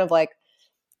that's kind of like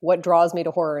what draws me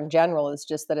to horror in general, is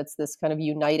just that it's this kind of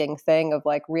uniting thing of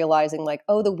like realizing like,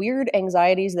 oh, the weird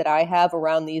anxieties that I have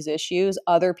around these issues,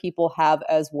 other people have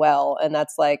as well. And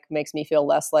that's like, makes me feel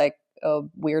less like a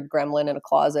weird gremlin in a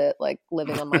closet, like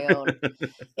living on my own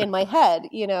in my head,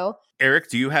 you know? Eric,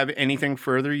 do you have anything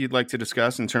further you'd like to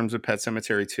discuss in terms of Pet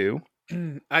Sematary 2?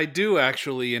 I do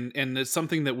actually, and it's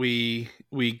something that we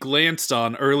glanced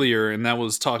on earlier, and that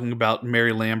was talking about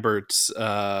Mary Lambert's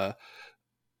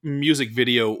music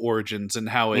video origins and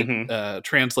how it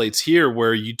translates here,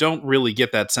 where you don't really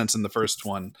get that sense in the first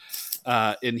one.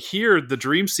 And here, the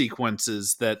dream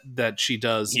sequences that she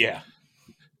does,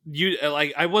 you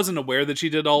like, I wasn't aware that she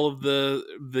did all of the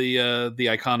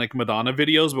iconic Madonna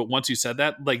videos, but once you said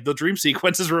that, like, the dream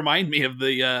sequences remind me of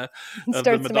the of starts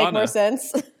the Madonna. to make more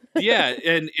sense. Yeah,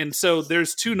 and so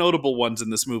there's two notable ones in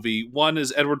this movie. One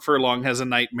is Edward Furlong has a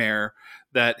nightmare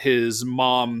that his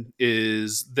mom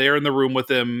is there in the room with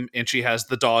him and she has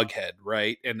the dog head,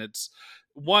 right? And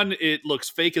it looks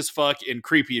fake as fuck and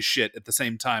creepy as shit at the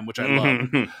same time, which I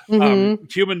love.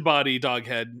 Human body, dog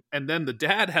head. And then the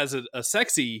dad has a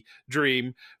sexy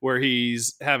dream where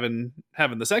he's having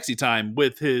the sexy time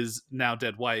with his now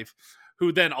dead wife,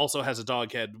 who then also has a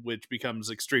dog head, which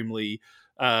becomes extremely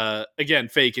again,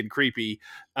 fake and creepy.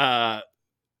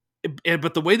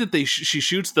 But the way that she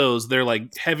shoots those, they're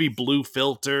like heavy blue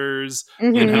filters,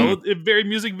 you know, very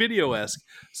music video-esque.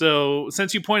 So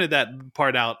since you pointed that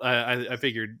part out, I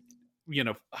figured, you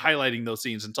know, highlighting those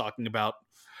scenes and talking about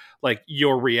like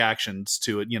your reactions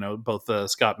to it, you know, both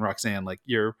Scott and Roxanne, like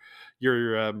your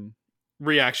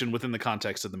reaction within the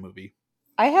context of the movie.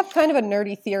 I have kind of a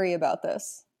nerdy theory about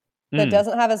this that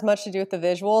doesn't have as much to do with the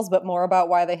visuals, but more about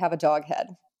why they have a dog head.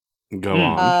 Go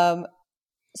on.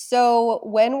 So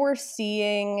when we're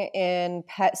seeing in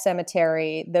Pet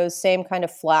Sematary those same kind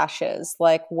of flashes,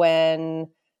 like when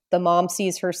the mom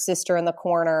sees her sister in the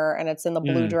corner and it's in the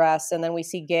blue dress, and then we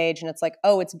see Gage and it's like,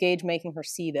 oh, it's Gage making her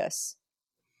see this.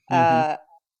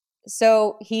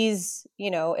 So he's,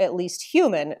 you know, at least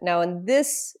human. Now in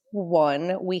this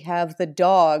one, we have the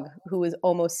dog who is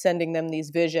almost sending them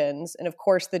these visions. And of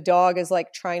course the dog is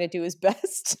like trying to do his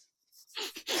best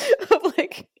of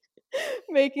like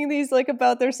making these like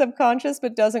about their subconscious,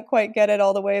 but doesn't quite get it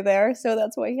all the way there. So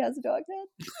that's why he has a dog head.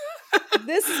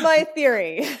 This is my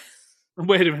theory.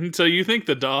 Wait a minute. So you think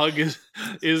the dog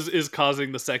is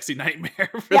causing the sexy nightmare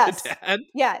for the dad?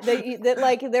 Yeah. That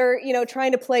like they're, you know,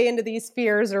 trying to play into these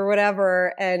fears or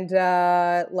whatever. And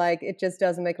like it just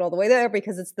doesn't make it all the way there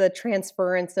because it's the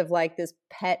transference of like this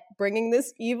pet bringing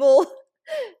this evil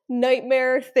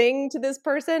nightmare thing to this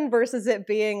person versus it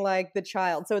being like the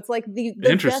child. So it's like the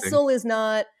vessel is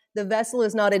not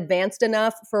advanced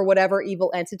enough for whatever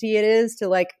evil entity it is to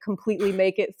like completely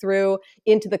make it through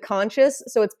into the conscious.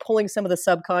 So it's pulling some of the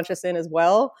subconscious in as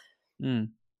well. That's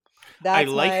I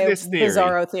like my this theory.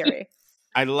 Bizarro theory.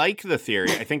 I like the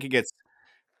theory. I think it gets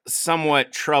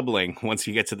somewhat troubling once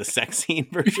you get to the sex scene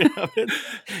version of it.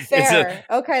 Fair.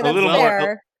 Okay, that's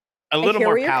fair. A little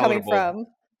more palatable. Coming from.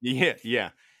 Yeah.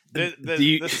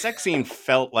 The sex scene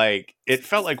felt like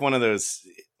one of those.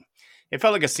 It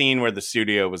felt like a scene where the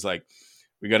studio was like,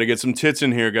 "We got to get some tits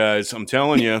in here, guys. I'm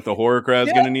telling you, the horror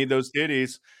crowd's going to need those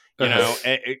titties." You know,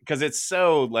 because it's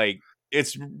so like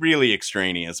it's really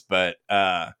extraneous. But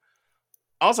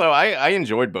also, I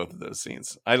enjoyed both of those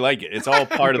scenes. I like it. It's all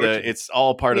part of the. It's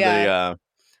all part of the.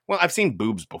 Well, I've seen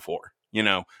boobs before. You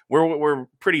know, we're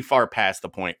pretty far past the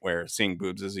point where seeing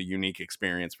boobs is a unique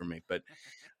experience for me. But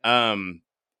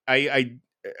it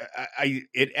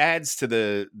adds to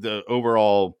the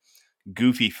overall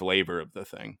goofy flavor of the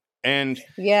thing, and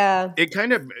this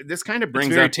kind of brings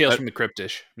it's very up Tales from the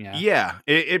Cryptish.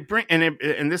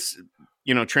 This,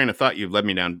 you know, train of thought you led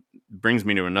me down brings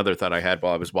me to another thought I had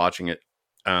while I was watching it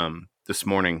this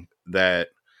morning, that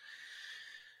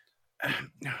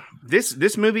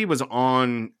this movie was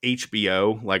on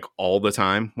HBO like all the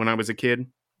time when I was a kid.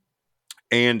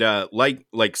 And like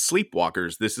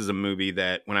Sleepwalkers, this is a movie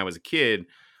that when I was a kid,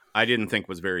 I didn't think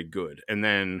was very good. And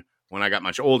then when I got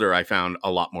much older, I found a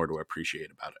lot more to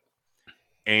appreciate about it.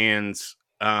 And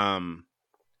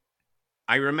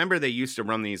I remember they used to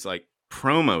run these like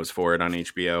promos for it on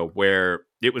HBO where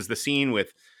it was the scene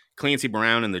with Clancy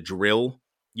Brown and the drill,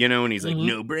 and he's like,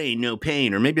 no brain, no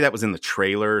pain. Or maybe that was in the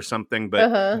trailer or something.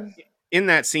 But in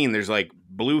that scene, there's like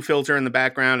blue filter in the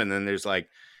background, and then there's like,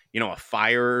 a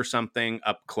fire or something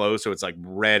up close. So it's like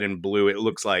red and blue. It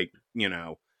looks like,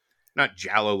 not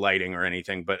Jallo lighting or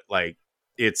anything, but like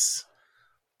it's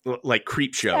like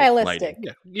creep show stylistic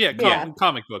lighting.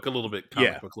 Comic book, a little bit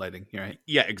comic book lighting. Right?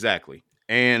 Yeah, exactly.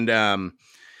 And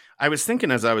I was thinking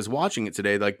as I was watching it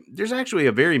today, like there's actually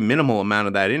a very minimal amount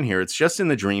of that in here. It's just in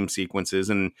the dream sequences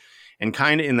and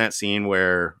kind of in that scene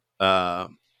where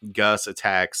Gus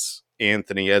attacks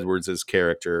Anthony Edwards'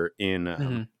 character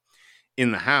in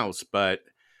the house. But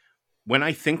when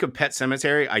I think of Pet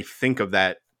Sematary, I think of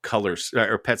that color,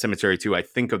 or Pet Sematary 2, I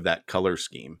think of that color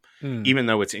scheme, even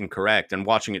though it's incorrect. And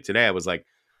watching it today, I was like,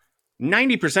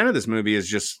 90% of this movie is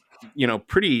just,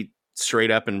 pretty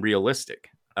straight up and realistic.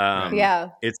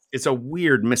 It's a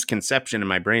weird misconception in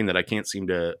my brain that I can't seem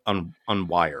to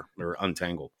unwire or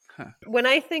untangle. When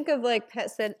I think of like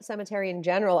Pet Sematary in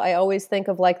general, I always think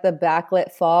of like the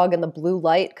backlit fog and the blue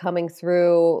light coming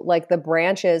through like the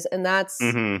branches. And that's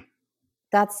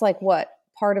like what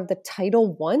part of the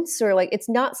title once, or like, it's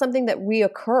not something that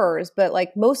reoccurs, but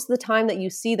like most of the time that you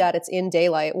see that, it's in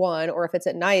daylight one, or if it's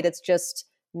at night, it's just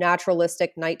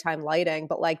naturalistic nighttime lighting.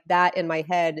 But like that in my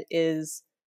head is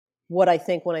what I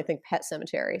think when I think Pet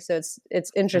Sematary. So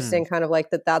it's interesting kind of like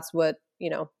that's what,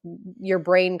 your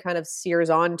brain kind of sears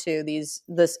onto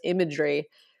this imagery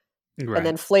and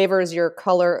then flavors your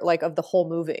color like of the whole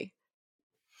movie.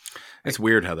 It's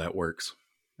weird how that works.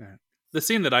 The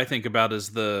scene that I think about is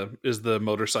the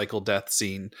motorcycle death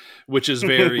scene, which is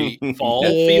very fall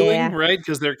feeling, right?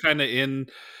 Because they're kind of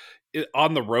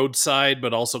on the roadside,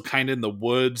 but also kind of in the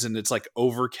woods, and it's like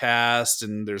overcast,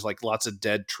 and there's like lots of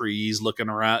dead trees looking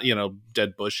around,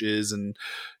 dead bushes and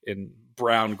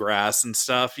brown grass and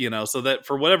stuff, so that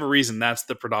for whatever reason, that's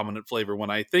the predominant flavor. When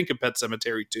I think of Pet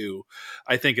Sematary 2,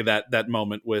 I think of that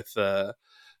moment with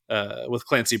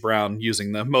Clancy Brown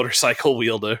using the motorcycle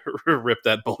wheel to rip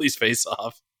that bully's face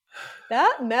off.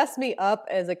 That messed me up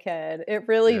as a kid. It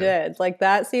really did. Like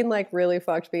that scene like really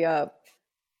fucked me up.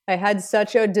 I had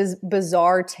such a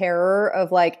bizarre terror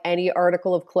of like any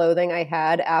article of clothing I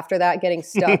had after that getting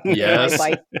stuck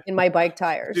in my bike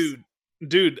tires.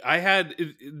 Dude, I had,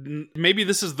 maybe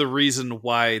this is the reason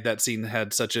why that scene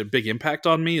had such a big impact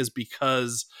on me, is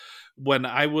because when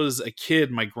I was a kid,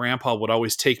 my grandpa would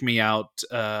always take me out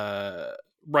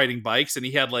riding bikes, and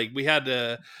we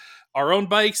had our own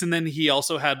bikes, and then he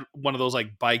also had one of those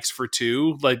like bikes for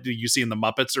two, like you see in the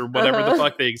Muppets or whatever the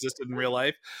fuck they existed in real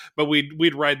life. But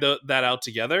we'd ride that out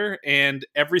together, and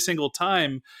every single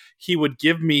time he would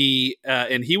give me,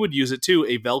 and he would use it too,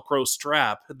 a Velcro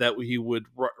strap that he would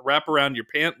wrap around your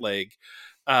pant leg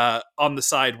on the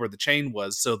side where the chain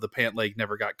was, so the pant leg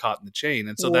never got caught in the chain.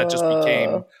 And so that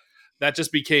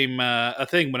just became a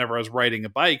thing whenever I was riding a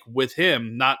bike with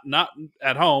him, not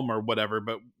at home or whatever,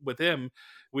 but with him.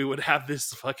 We would have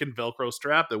this fucking Velcro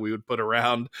strap that we would put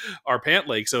around our pant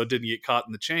leg so it didn't get caught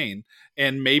in the chain.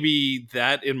 And maybe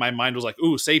that in my mind was like,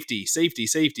 ooh, safety,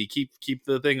 keep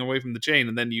the thing away from the chain.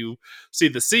 And then you see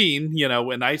the scene,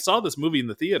 and I saw this movie in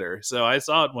the theater. So I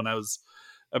saw it when I was,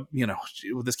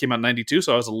 this came out in 92.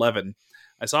 So I was 11.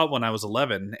 I saw it when I was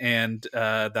 11, and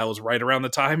that was right around the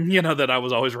time, that I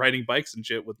was always riding bikes and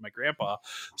shit with my grandpa.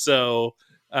 So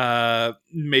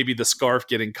maybe the scarf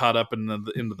getting caught up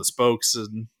into the spokes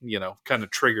and kind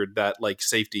of triggered that like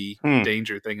safety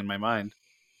danger thing in my mind.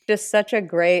 Just such a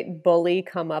great bully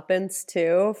comeuppance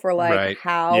too, for like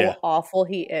how awful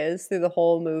he is through the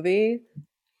whole movie.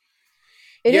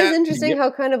 It is interesting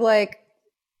how kind of like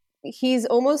he's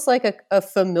almost like a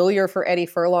familiar for Eddie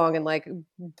Furlong, and like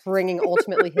bringing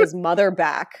ultimately his mother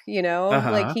back,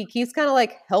 like he keeps kind of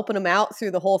like helping him out through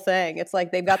the whole thing. It's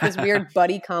like they've got this weird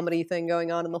buddy comedy thing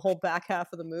going on in the whole back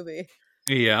half of the movie.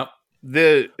 Yeah.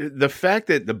 The fact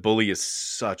that the bully is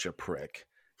such a prick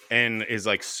and is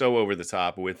like so over the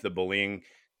top with the bullying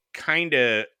kind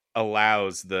of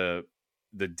allows the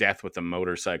death with the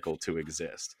motorcycle to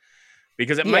exist,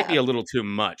 because it might be a little too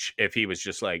much if he was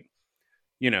just like,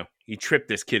 he tripped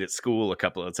this kid at school a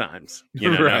couple of times.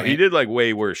 Right. He did like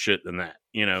way worse shit than that.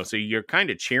 So you're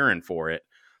kind of cheering for it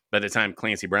by the time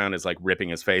Clancy Brown is like ripping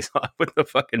his face off with the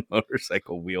fucking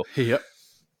motorcycle wheel. Yep.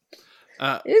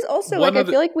 It is also like, I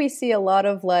feel like we see a lot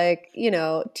of like,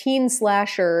 teen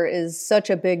slasher is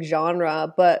such a big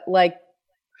genre, but like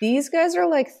these guys are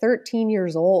like 13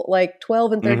 years old, like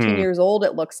 12 and 13 years old,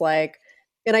 it looks like.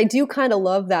 And I do kind of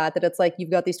love that it's like,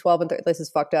 you've got these 12 and this is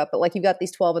fucked up, but like you've got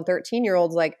these 12 and 13 year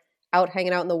olds like out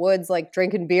hanging out in the woods, like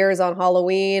drinking beers on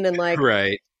Halloween and like,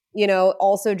 Right. you know,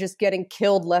 also just getting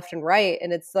killed left and right.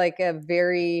 And it's like a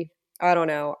very, I don't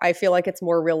know. I feel like it's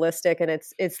more realistic and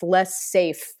it's less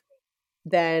safe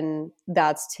than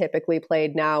that's typically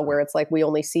played now, where it's like we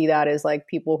only see that as like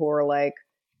people who are like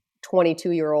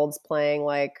 22-year-olds playing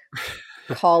like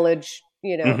college,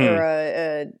 you know,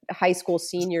 or high school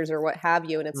seniors or what have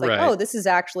you. And it's like, Right. oh, this is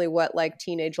actually what like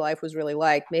teenage life was really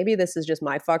like. Maybe this is just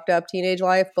my fucked up teenage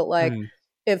life, but like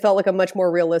it felt like a much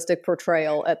more realistic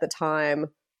portrayal at the time,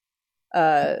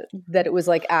 that it was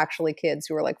like actually kids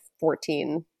who were like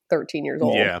 14, 13 years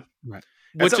old. Yeah. Right.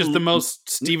 Which is the most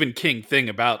Stephen King thing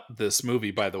about this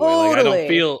movie, by the way. Like Totally.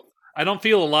 I don't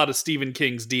feel a lot of Stephen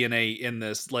King's DNA in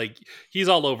this. Like he's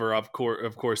all over, of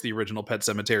course, the original Pet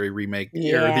Sematary remake or the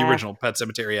Yeah. original Pet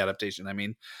Sematary adaptation. I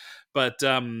mean, but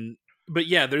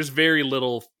yeah, there's very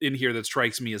little in here that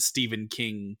strikes me as Stephen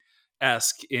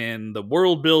King-esque in the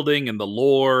world building and the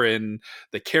lore and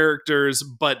the characters.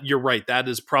 But you're right, that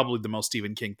is probably the most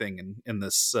Stephen King thing in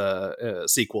this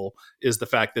sequel, is the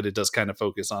fact that it does kind of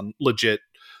focus on legit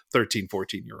 13,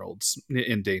 14-year-olds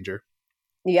in danger.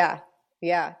 Yeah.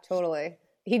 Yeah, totally.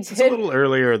 He did. It's a little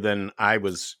earlier than I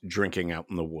was drinking out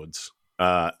in the woods.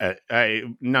 I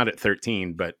not at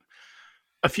 13, but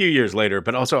a few years later.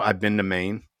 But also, I've been to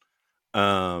Maine.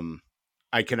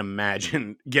 I can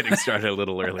imagine getting started a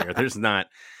little earlier. There's not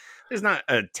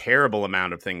a terrible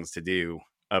amount of things to do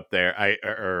up there.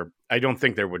 I don't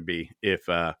think there would be if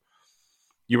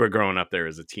you were growing up there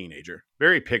as a teenager.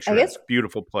 Very picturesque,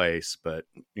 beautiful place, but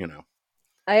you know.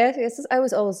 I guess I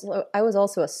was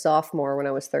also a sophomore when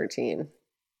I was 13,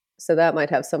 so that might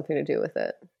have something to do with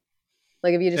it.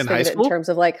 Like if you just think of it in terms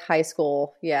of like high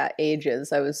school,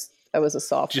 ages. I was a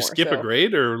sophomore. Did you skip a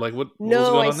grade or like what? No, was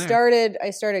going on there?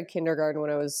 I started kindergarten when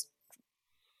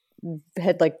I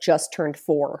had like just turned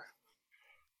 4.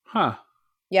 Huh.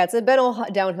 Yeah, it's been all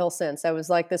downhill since. I was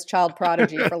like this child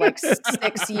prodigy for like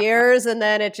 6 years, and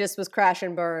then it just was crash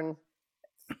and burn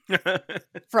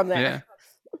from there. Yeah.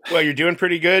 Well, you're doing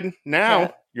pretty good now.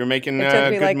 Yeah. You're making It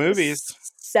took me good like movies.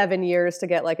 7 years to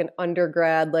get like an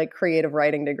undergrad like creative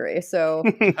writing degree. So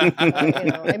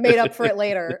I made up for it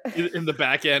later In the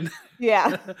back end.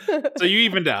 Yeah. So you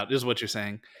evened out, is what you're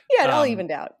saying. Yeah, it all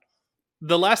evened out.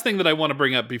 The last thing that I want to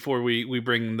bring up before we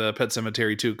bring the Pet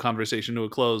Sematary 2 conversation to a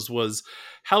close was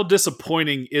how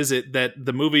disappointing is it that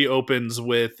the movie opens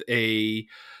with a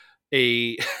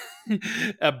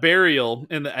burial,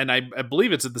 and I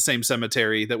believe it's at the same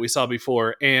cemetery that we saw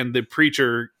before, and the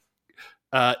preacher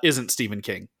isn't Stephen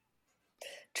King.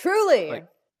 Truly. Like,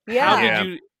 yeah. How did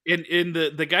you? In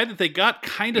the guy that they got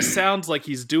kind of sounds like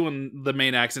he's doing the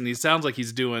main accent. He sounds like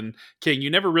he's doing King. You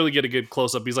never really get a good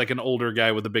close up. He's like an older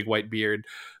guy with a big white beard.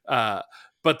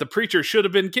 But the preacher should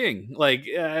have been King. Like,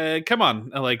 come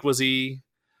on. Like, was he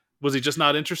just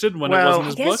not interested when it wasn't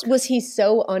his book? Was he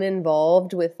so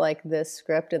uninvolved with like this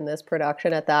script and this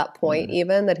production at that point,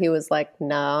 even that he was like,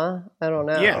 nah, I don't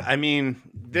know. Yeah, I mean,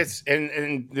 this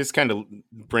and this kind of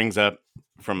brings up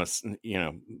from a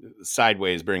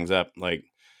sideways brings up like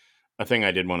a thing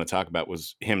I did want to talk about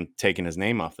was him taking his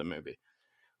name off the movie.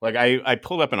 Like I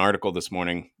pulled up an article this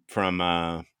morning from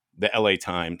the LA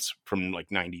Times from like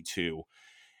 92,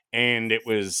 and it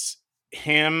was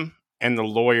him and the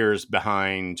lawyers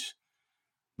behind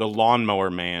the Lawnmower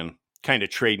Man kind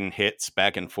of trading hits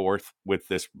back and forth with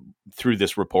this through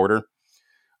this reporter.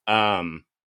 And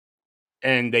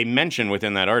they mention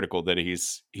within that article that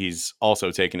he's also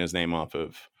taken his name off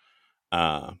of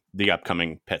the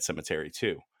upcoming Pet Sematary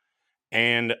 2.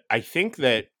 And I think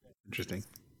that interesting.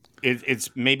 It's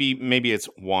maybe it's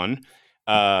one.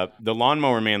 The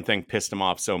Lawnmower Man thing pissed him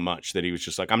off so much that he was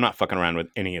just like, I'm not fucking around with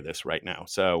any of this right now.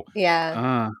 So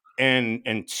yeah.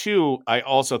 And two, I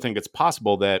also think it's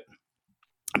possible that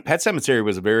Pet Sematary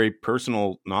was a very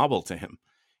personal novel to him,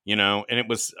 and it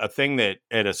was a thing that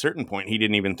at a certain point he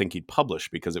didn't even think he'd publish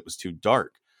because it was too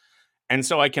dark. And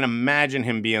so I can imagine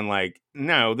him being like,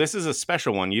 no, this is a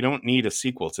special one. You don't need a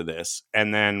sequel to this.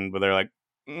 And then they're like,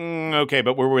 okay,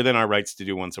 but we're within our rights to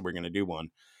do one, so we're going to do one.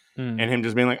 And him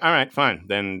just being like, all right, fine.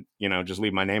 Then, just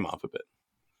leave my name off of it.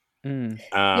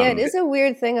 Yeah, it is a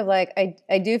weird thing of like,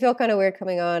 I do feel kind of weird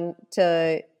coming on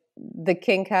to the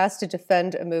King cast to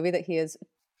defend a movie that he has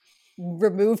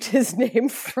removed his name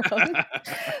from.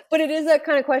 But it is that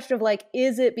kind of question of like,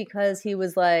 is it because he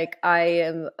was like, I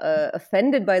am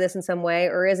offended by this in some way,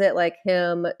 or is it like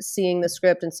him seeing the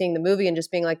script and seeing the movie and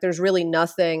just being like, there's really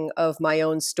nothing of my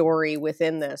own story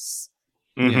within this,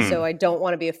 so I don't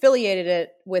want to be affiliated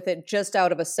with it just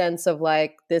out of a sense of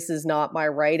like, this is not my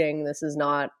writing, this is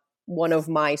not one of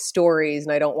my stories,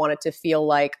 and I don't want it to feel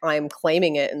like I'm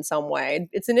claiming it in some way.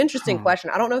 It's an interesting question.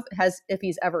 I don't know if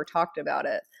he's ever talked about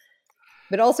it.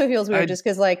 But it also feels weird just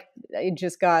because, like, I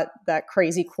just got that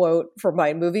crazy quote from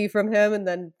my movie from him and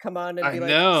then come on and be like,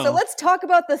 so let's talk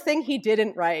about the thing he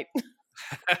didn't write.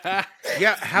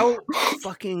 Yeah, how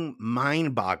fucking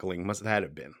mind-boggling must that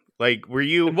have been? Like, were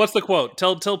you... And what's the quote?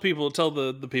 Tell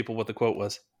the people what the quote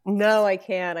was. No, I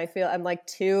can't. I'm like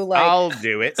too like... I'll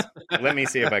do it. Let me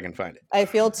see if I can find it. I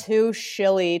feel too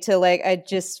shilly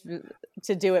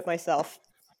to do it myself.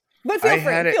 But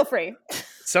feel free.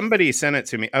 Somebody sent it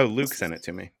to me. Oh, Luke sent it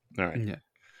to me. All right.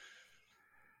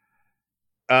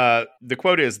 Yeah. The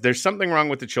quote is, "There's something wrong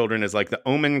with the children is like the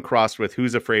Omen crossed with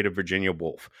Who's Afraid of Virginia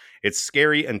Woolf. It's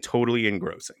scary and totally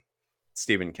engrossing."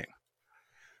 Stephen King.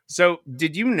 So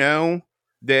did you know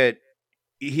that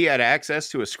he had access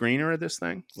to a screener of this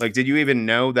thing? Like, did you even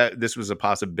know that this was a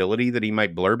possibility that he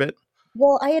might blurb it?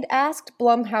 Well, I had asked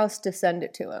Blumhouse to send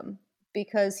it to him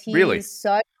because he's really?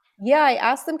 Yeah, I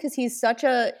asked them because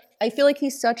I feel like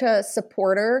he's such a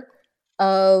supporter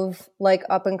of like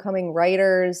up and coming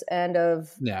writers and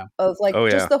of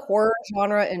just the horror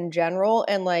genre in general.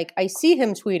 And like, I see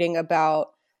him tweeting about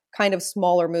kind of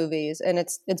smaller movies, and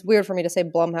it's weird for me to say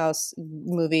Blumhouse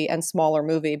movie and smaller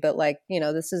movie, but like, you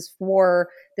know, this is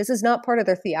not part of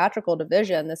their theatrical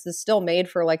division. This is still made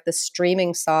for like the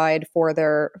streaming side through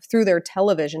their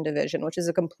television division, which is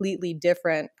a completely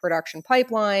different production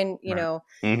pipeline. You know,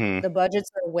 the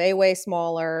budgets are way, way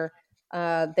smaller.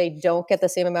 They don't get the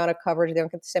same amount of coverage. They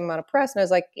don't get the same amount of press. And I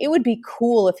was like, it would be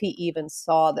cool if he even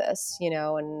saw this, you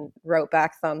know, and wrote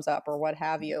back thumbs up or what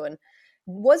have you. And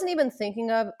wasn't even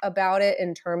thinking about it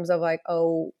in terms of like,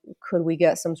 oh, could we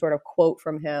get some sort of quote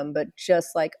from him? But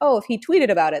just like, oh, if he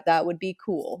tweeted about it, that would be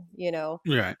cool, you know?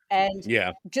 Right. And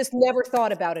just never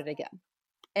thought about it again.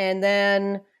 And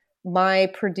then my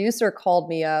producer called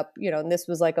me up, you know, and this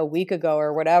was like a week ago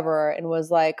or whatever, and was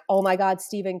like, oh my God,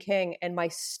 Stephen King. And my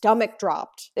stomach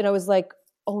dropped. And I was like,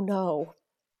 oh no.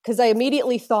 Because I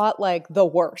immediately thought like the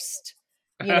worst.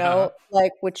 You know,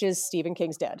 like, which is Stephen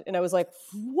King's dead. And I was like,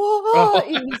 what?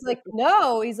 And he's like,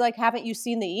 no. He's like, haven't you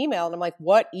seen the email? And I'm like,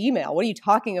 what email? What are you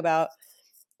talking about?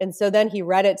 And so then he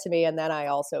read it to me, and then I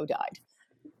also died.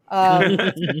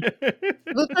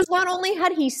 Because not only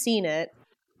had he seen it,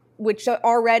 which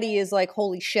already is like,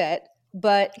 holy shit,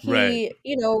 but he,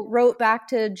 you know, wrote back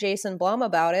to Jason Blum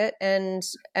about it and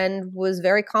was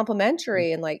very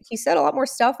complimentary. And like, he said a lot more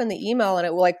stuff in the email, and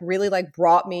it like really like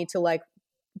brought me to like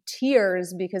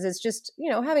tears, because it's just, you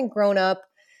know, having grown up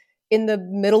in the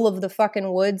middle of the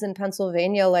fucking woods in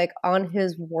Pennsylvania, like on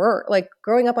his work, like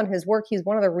growing up on his work, he's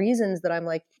one of the reasons that I'm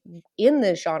like in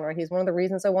this genre. He's one of the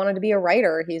reasons I wanted to be a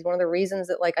writer. He's one of the reasons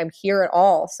that like I'm here at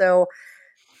all. So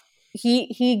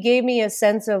he gave me a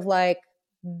sense of like,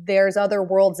 there's other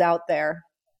worlds out there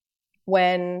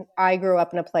when I grew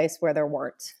up in a place where there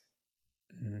weren't.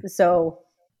 So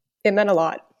it meant a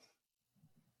lot.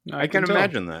 I can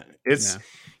imagine that. It's,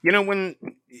 you know, when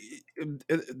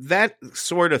that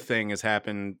sort of thing has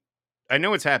happened, I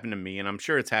know it's happened to me, and I'm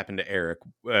sure it's happened to Eric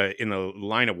in the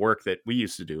line of work that we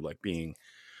used to do, like being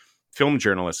film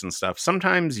journalists and stuff.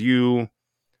 Sometimes you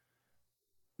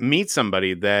meet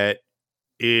somebody that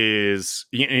is,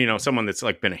 you know, someone that's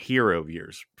like been a hero of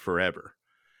yours forever,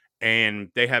 and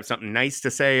they have something nice to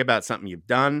say about something you've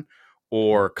done,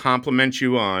 or compliment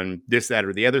you on this, that,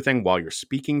 or the other thing while you're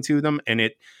speaking to them. And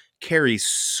it carries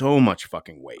so much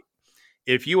fucking weight.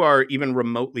 If you are even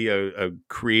remotely a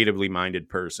creatively minded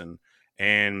person,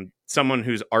 and someone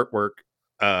whose artwork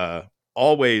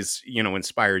always, you know,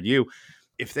 inspired you,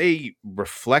 if they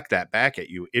reflect that back at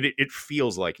you, it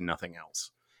feels like nothing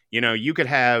else. You know, you could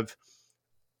have,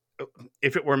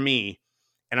 if it were me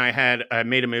and I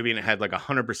made a movie and it had like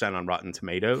 100% on Rotten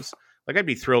Tomatoes, like, I'd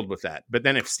be thrilled with that. But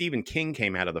then if Stephen King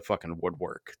came out of the fucking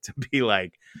woodwork to be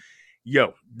like,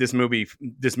 yo, this movie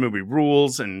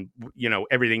rules, and, you know,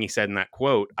 everything he said in that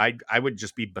quote, I would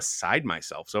just be beside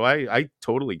myself. So I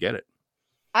totally get it.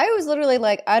 I was literally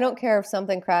like, I don't care if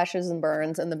something crashes and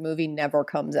burns and the movie never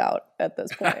comes out at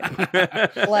this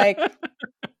point. Like,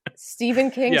 Stephen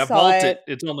King saw it.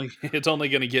 It's only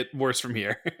going to get worse from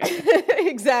here.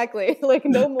 Exactly. Like,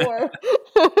 no more.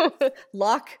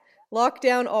 Lock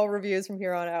down all reviews from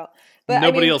here on out. But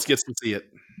nobody else gets to see it.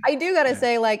 I do gotta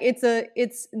say, like, it's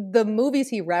the movies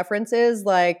he references.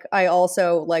 Like, I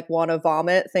also like want to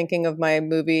vomit thinking of my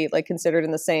movie, like, considered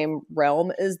in the same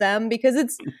realm as them, because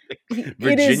it's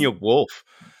Virginia Woolf.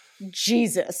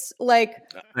 Jesus, like,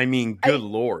 I mean, good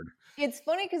Lord. It's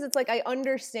funny because it's like I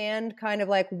understand kind of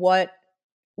like what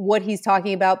what he's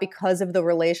talking about because of the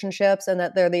relationships, and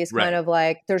that they're these kind of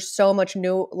like, there's so much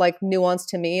new like nuance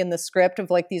to me in the script of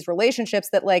like these relationships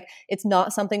that like it's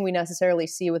not something we necessarily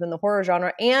see within the horror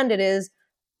genre. And it is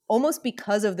almost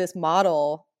because of this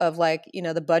model of like, you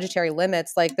know, the budgetary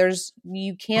limits, like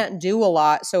you can't do a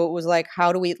lot. So it was like,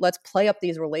 let's play up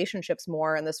these relationships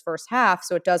more in this first half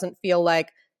so it doesn't feel like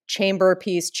chamber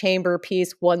piece,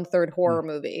 1/3 horror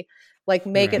movie. Like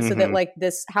make it so that like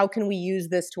this, how can we use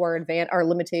this to our our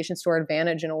limitations to our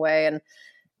advantage in a way?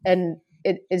 And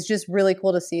it's just really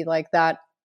cool to see like that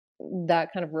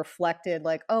kind of reflected,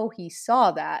 like, oh, he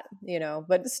saw that, you know,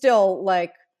 but still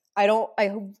like, I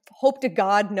hope to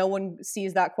God no one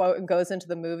sees that quote and goes into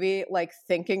the movie like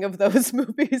thinking of those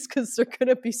movies, because they're going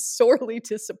to be sorely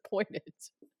disappointed.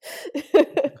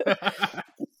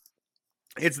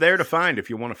 It's there to find if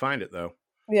you want to find it, though.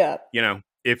 Yeah. You know,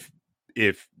 if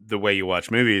the way you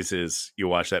watch movies is you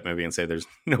watch that movie and say there's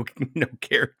no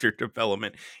character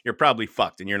development, you're probably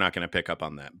fucked and you're not going to pick up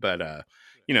on that. But,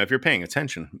 you know, if you're paying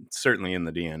attention, it's certainly in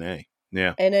the DNA.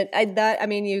 Yeah. And I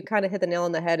mean, you kind of hit the nail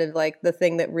on the head of like the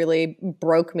thing that really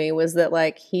broke me was that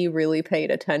like he really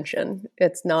paid attention.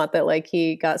 It's not that like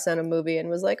he got sent a movie and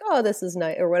was like, oh, this is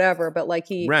nice or whatever, but like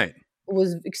he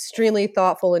was extremely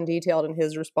thoughtful and detailed in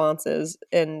his responses.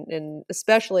 And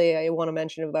especially I want to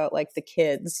mention about like the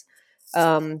kids,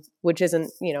 which isn't,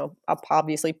 you know,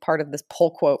 obviously part of this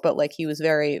pull quote, but like he was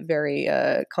very, very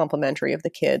complimentary of the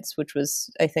kids, which was,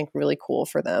 I think, really cool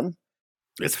for them.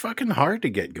 It's fucking hard to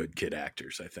get good kid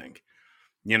actors, I think.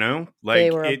 You know? Like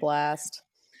they were a blast.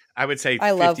 I would say 50-50.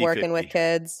 I love working with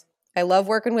kids. I love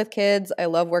working with kids. I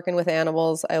love working with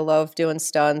animals. I love doing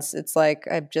stunts. It's like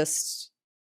I'm just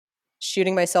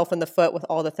shooting myself in the foot with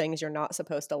all the things you're not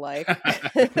supposed to like.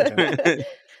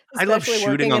 I love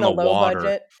shooting on the water.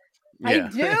 Budget.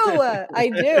 Yeah. I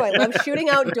do. I love shooting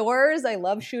outdoors. I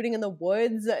love shooting in the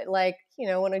woods. Like, you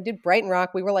know, when I did Brighton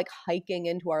Rock, we were like hiking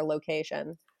into our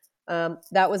location.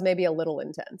 That was maybe a little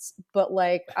intense, but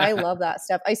like, I love that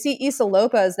stuff. I see Issa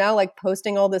Lopez now like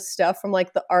posting all this stuff from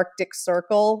like the Arctic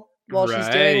Circle while she's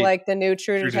doing like the new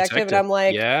True Detective. And I'm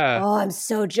like, oh, I'm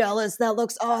so jealous. That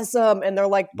looks awesome. And they're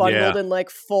like bundled in like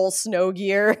full snow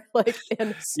gear, like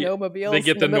in snowmobiles. They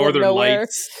get the northern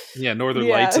lights. Yeah. Northern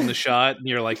lights in the shot. And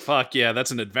you're like, fuck yeah,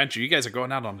 that's an adventure. You guys are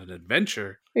going out on an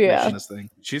adventure. Yeah. This thing.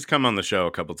 She's come on the show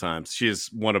a couple times. She is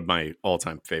one of my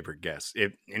all-time favorite guests.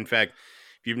 In fact,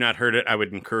 if you've not heard it, I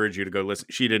would encourage you to go listen.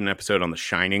 She did an episode on The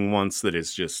Shining once that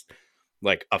is just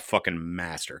like a fucking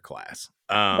masterclass.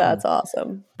 That's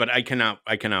awesome. But I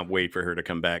cannot wait for her to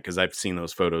come back because I've seen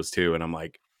those photos too, and I'm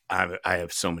like, I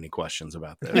have so many questions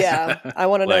about this. Yeah, I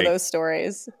want to know those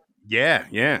stories. Yeah.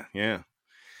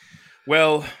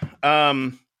 Well,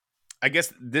 I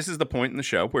guess this is the point in the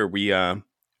show where we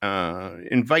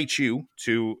invite you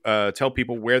to tell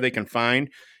people where they can find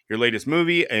your latest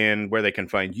movie and where they can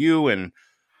find you, and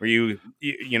where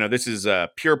you know, this is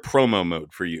pure promo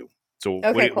mode for you. So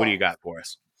what do you got for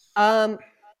us?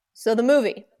 So the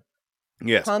movie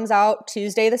comes out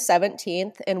Tuesday the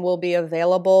 17th and will be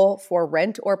available for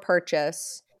rent or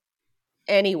purchase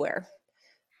anywhere.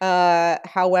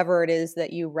 However it is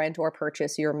that you rent or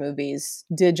purchase your movies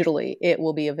digitally, it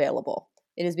will be available.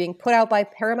 It is being put out by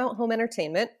Paramount Home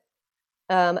Entertainment.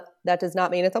 That does not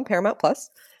mean it's on Paramount Plus.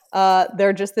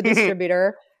 They're just the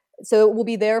distributor. So it will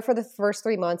be there for the first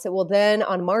 3 months. It will then,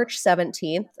 on March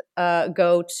 17th,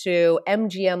 go to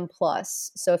MGM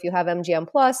Plus. So if you have MGM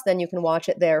Plus, then you can watch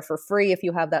it there for free if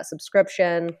you have that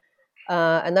subscription.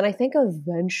 And then I think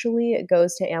eventually it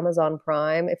goes to Amazon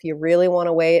Prime if you really want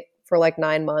to wait for like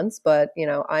 9 months. But, you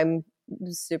know, I'm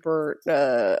super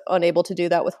unable to do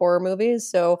that with horror movies.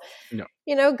 So,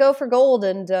 you know, go for gold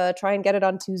and try and get it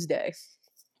on Tuesday.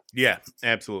 Yeah,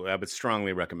 absolutely. I would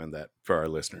strongly recommend that for our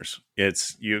listeners.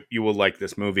 It's you will like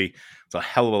this movie. It's a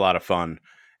hell of a lot of fun.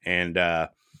 And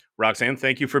Roxanne,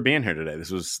 thank you for being here today.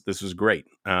 This was great.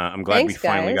 I'm glad we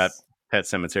finally got Pet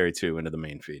Sematary 2 into the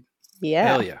main feed. Yeah.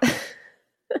 Hell yeah.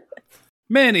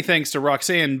 Many thanks to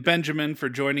Roxanne Benjamin for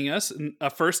joining us, a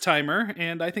first timer,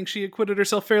 and I think she acquitted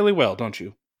herself fairly well, don't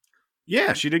you?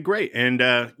 Yeah, she did great. And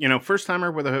you know, first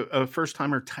timer with a first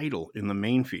timer title in the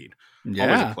main feed. Yeah.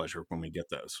 Always a pleasure when we get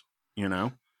those, you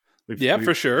know? We've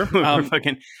for sure. We're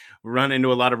fucking run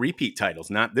into a lot of repeat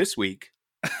titles. Not this week.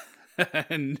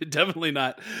 And definitely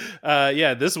not.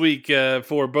 This week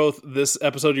for both this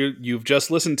episode you've just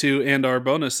listened to and our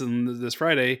bonus in this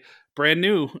Friday, brand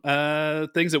new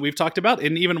things that we've talked about,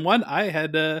 and even one I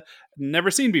had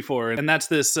never seen before, and that's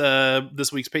this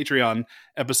week's Patreon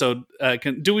episode.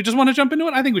 Do we just want to jump into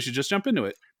it? I think we should just jump into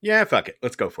it. Yeah, fuck it.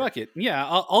 Let's go for it. Yeah,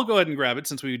 I'll go ahead and grab it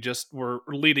since we just were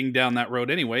leading down that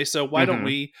road anyway. So why don't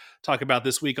we talk about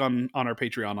this week on our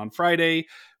Patreon? On Friday,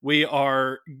 we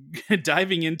are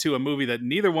diving into a movie that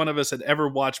neither one of us had ever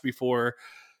watched before,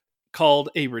 called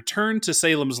A Return to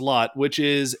Salem's Lot, which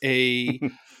is a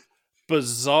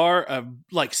bizarre,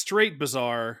 like straight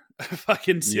bizarre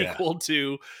fucking sequel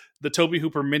to the Tobe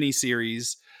Hooper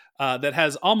miniseries that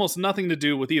has almost nothing to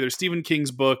do with either Stephen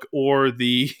King's book or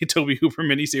the Tobe Hooper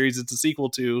miniseries it's a sequel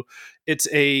to. It's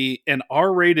an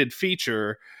R-rated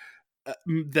feature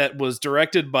that was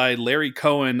directed by Larry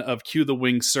Cohen of Cue the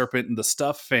Winged Serpent and the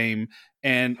Stuff fame,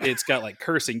 and it's got like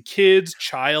cursing kids,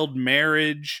 child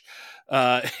marriage.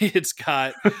 It's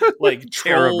got like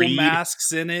troll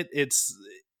masks in it.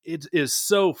 It is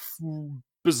so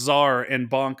bizarre and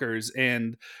bonkers,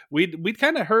 and we'd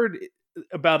kind of heard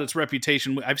about its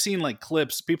reputation. I've seen like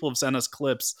clips. People have sent us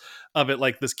clips of it,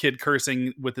 like this kid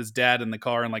cursing with his dad in the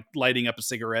car and like lighting up a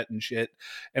cigarette and shit.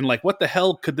 And like, what the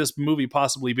hell could this movie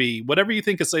possibly be? Whatever you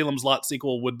think a Salem's Lot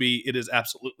sequel would be, it is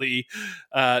absolutely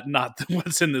not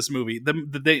what's in this movie.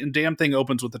 The damn thing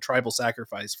opens with a tribal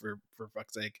sacrifice, for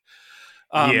fuck's sake.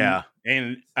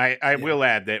 And I will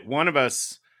add that one of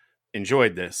us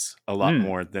enjoyed this a lot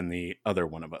more than the other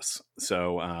one of us.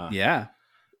 So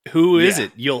who is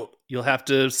it? You'll have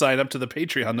to sign up to the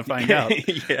Patreon to find out. Do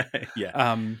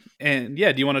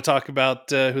you want to talk about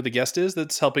who the guest is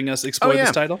that's helping us explore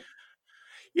this title?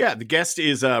 Yeah, the guest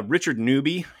is Richard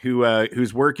Newby,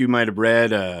 whose work you might have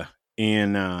read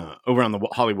in over on the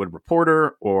Hollywood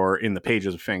Reporter or in the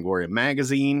pages of Fangoria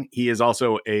magazine. He is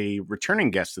also a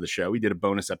returning guest to the show. He did a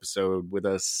bonus episode with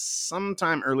us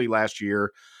sometime early last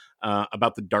year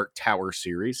about the Dark Tower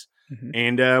series.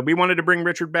 And we wanted to bring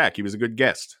Richard back. He was a good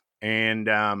guest. And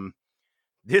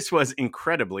this was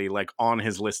incredibly like on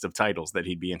his list of titles that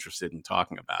he'd be interested in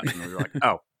talking about. And we were like,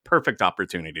 oh, perfect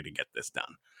opportunity to get this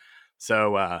done.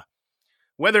 So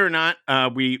whether or not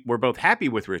we were both happy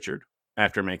with Richard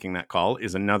after making that call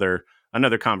is another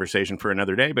conversation for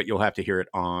another day, but you'll have to hear it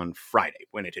on Friday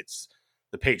when it hits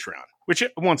the Patreon, which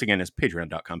once again is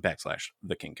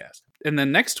patreon.com/thekingcast. And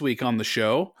then next week on the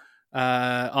show,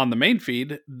 on the main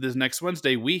feed, this next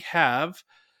Wednesday, we have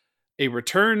a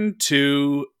return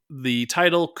to the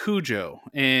title Cujo.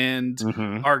 And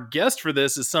our guest for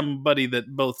this is somebody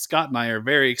that both Scott and I are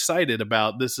very excited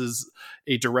about. This is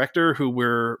a director who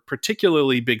we're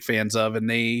particularly big fans of, and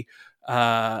they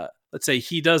let's say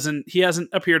he hasn't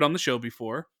appeared on the show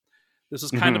before. This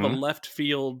was kind of a left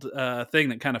field thing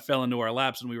that kind of fell into our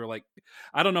laps, and we were like,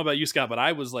 I don't know about you, Scott, but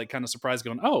I was like kind of surprised,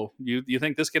 going, "Oh, you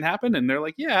think this can happen?" And they're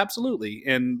like, "Yeah, absolutely."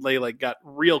 And they like got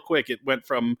real quick. It went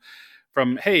from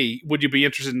hey, would you be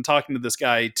interested in talking to this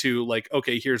guy, to like,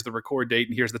 okay, here's the record date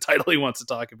and here's the title he wants to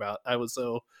talk about. I was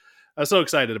so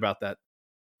excited about that.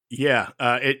 Yeah,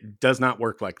 it does not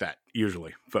work like that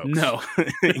usually, folks. No.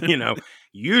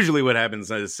 Usually what happens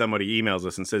is somebody emails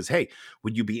us and says, hey,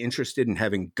 would you be interested in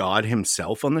having God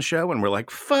himself on the show? And we're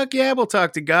like, fuck yeah, we'll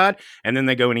talk to God. And then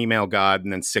they go and email God,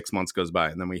 and then 6 months goes by,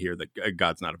 and then we hear that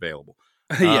God's not available.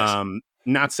 Yes.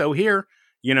 Not so here.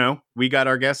 We got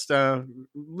our guest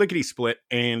lickety split.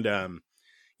 And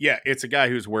it's a guy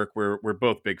whose work we're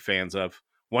both big fans of.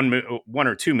 One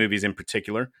or two movies in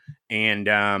particular. And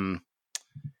I'm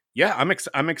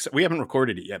excited. We haven't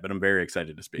recorded it yet, but I'm very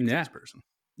excited to speak to this person.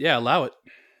 Yeah, allow it.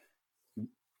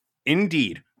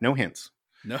 Indeed. No hints.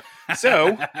 No.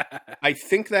 So I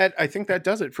think that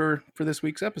does it for this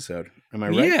week's episode. Am I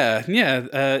right?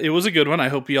 Yeah. It was a good one. I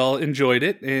hope you all enjoyed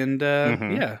it. And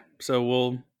so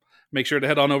we'll make sure to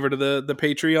head on over to the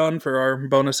Patreon for our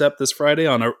bonus ep this Friday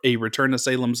on a Return to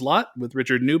Salem's Lot with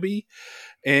Richard Newby.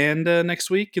 And next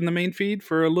week in the main feed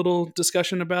for a little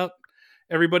discussion about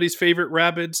everybody's favorite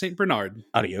rabid, St. Bernard.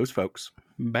 Adios, folks.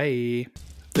 Bye.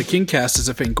 The Kingcast is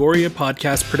a Fangoria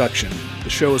podcast production. The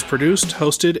show is produced,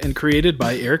 hosted, and created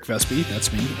by Eric Vespi,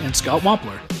 that's me, and Scott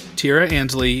Wampler. Tira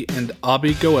Ansley and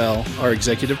Abby Goel are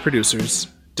executive producers.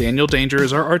 Daniel Danger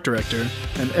is our art director,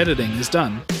 and editing is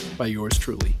done by yours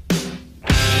truly.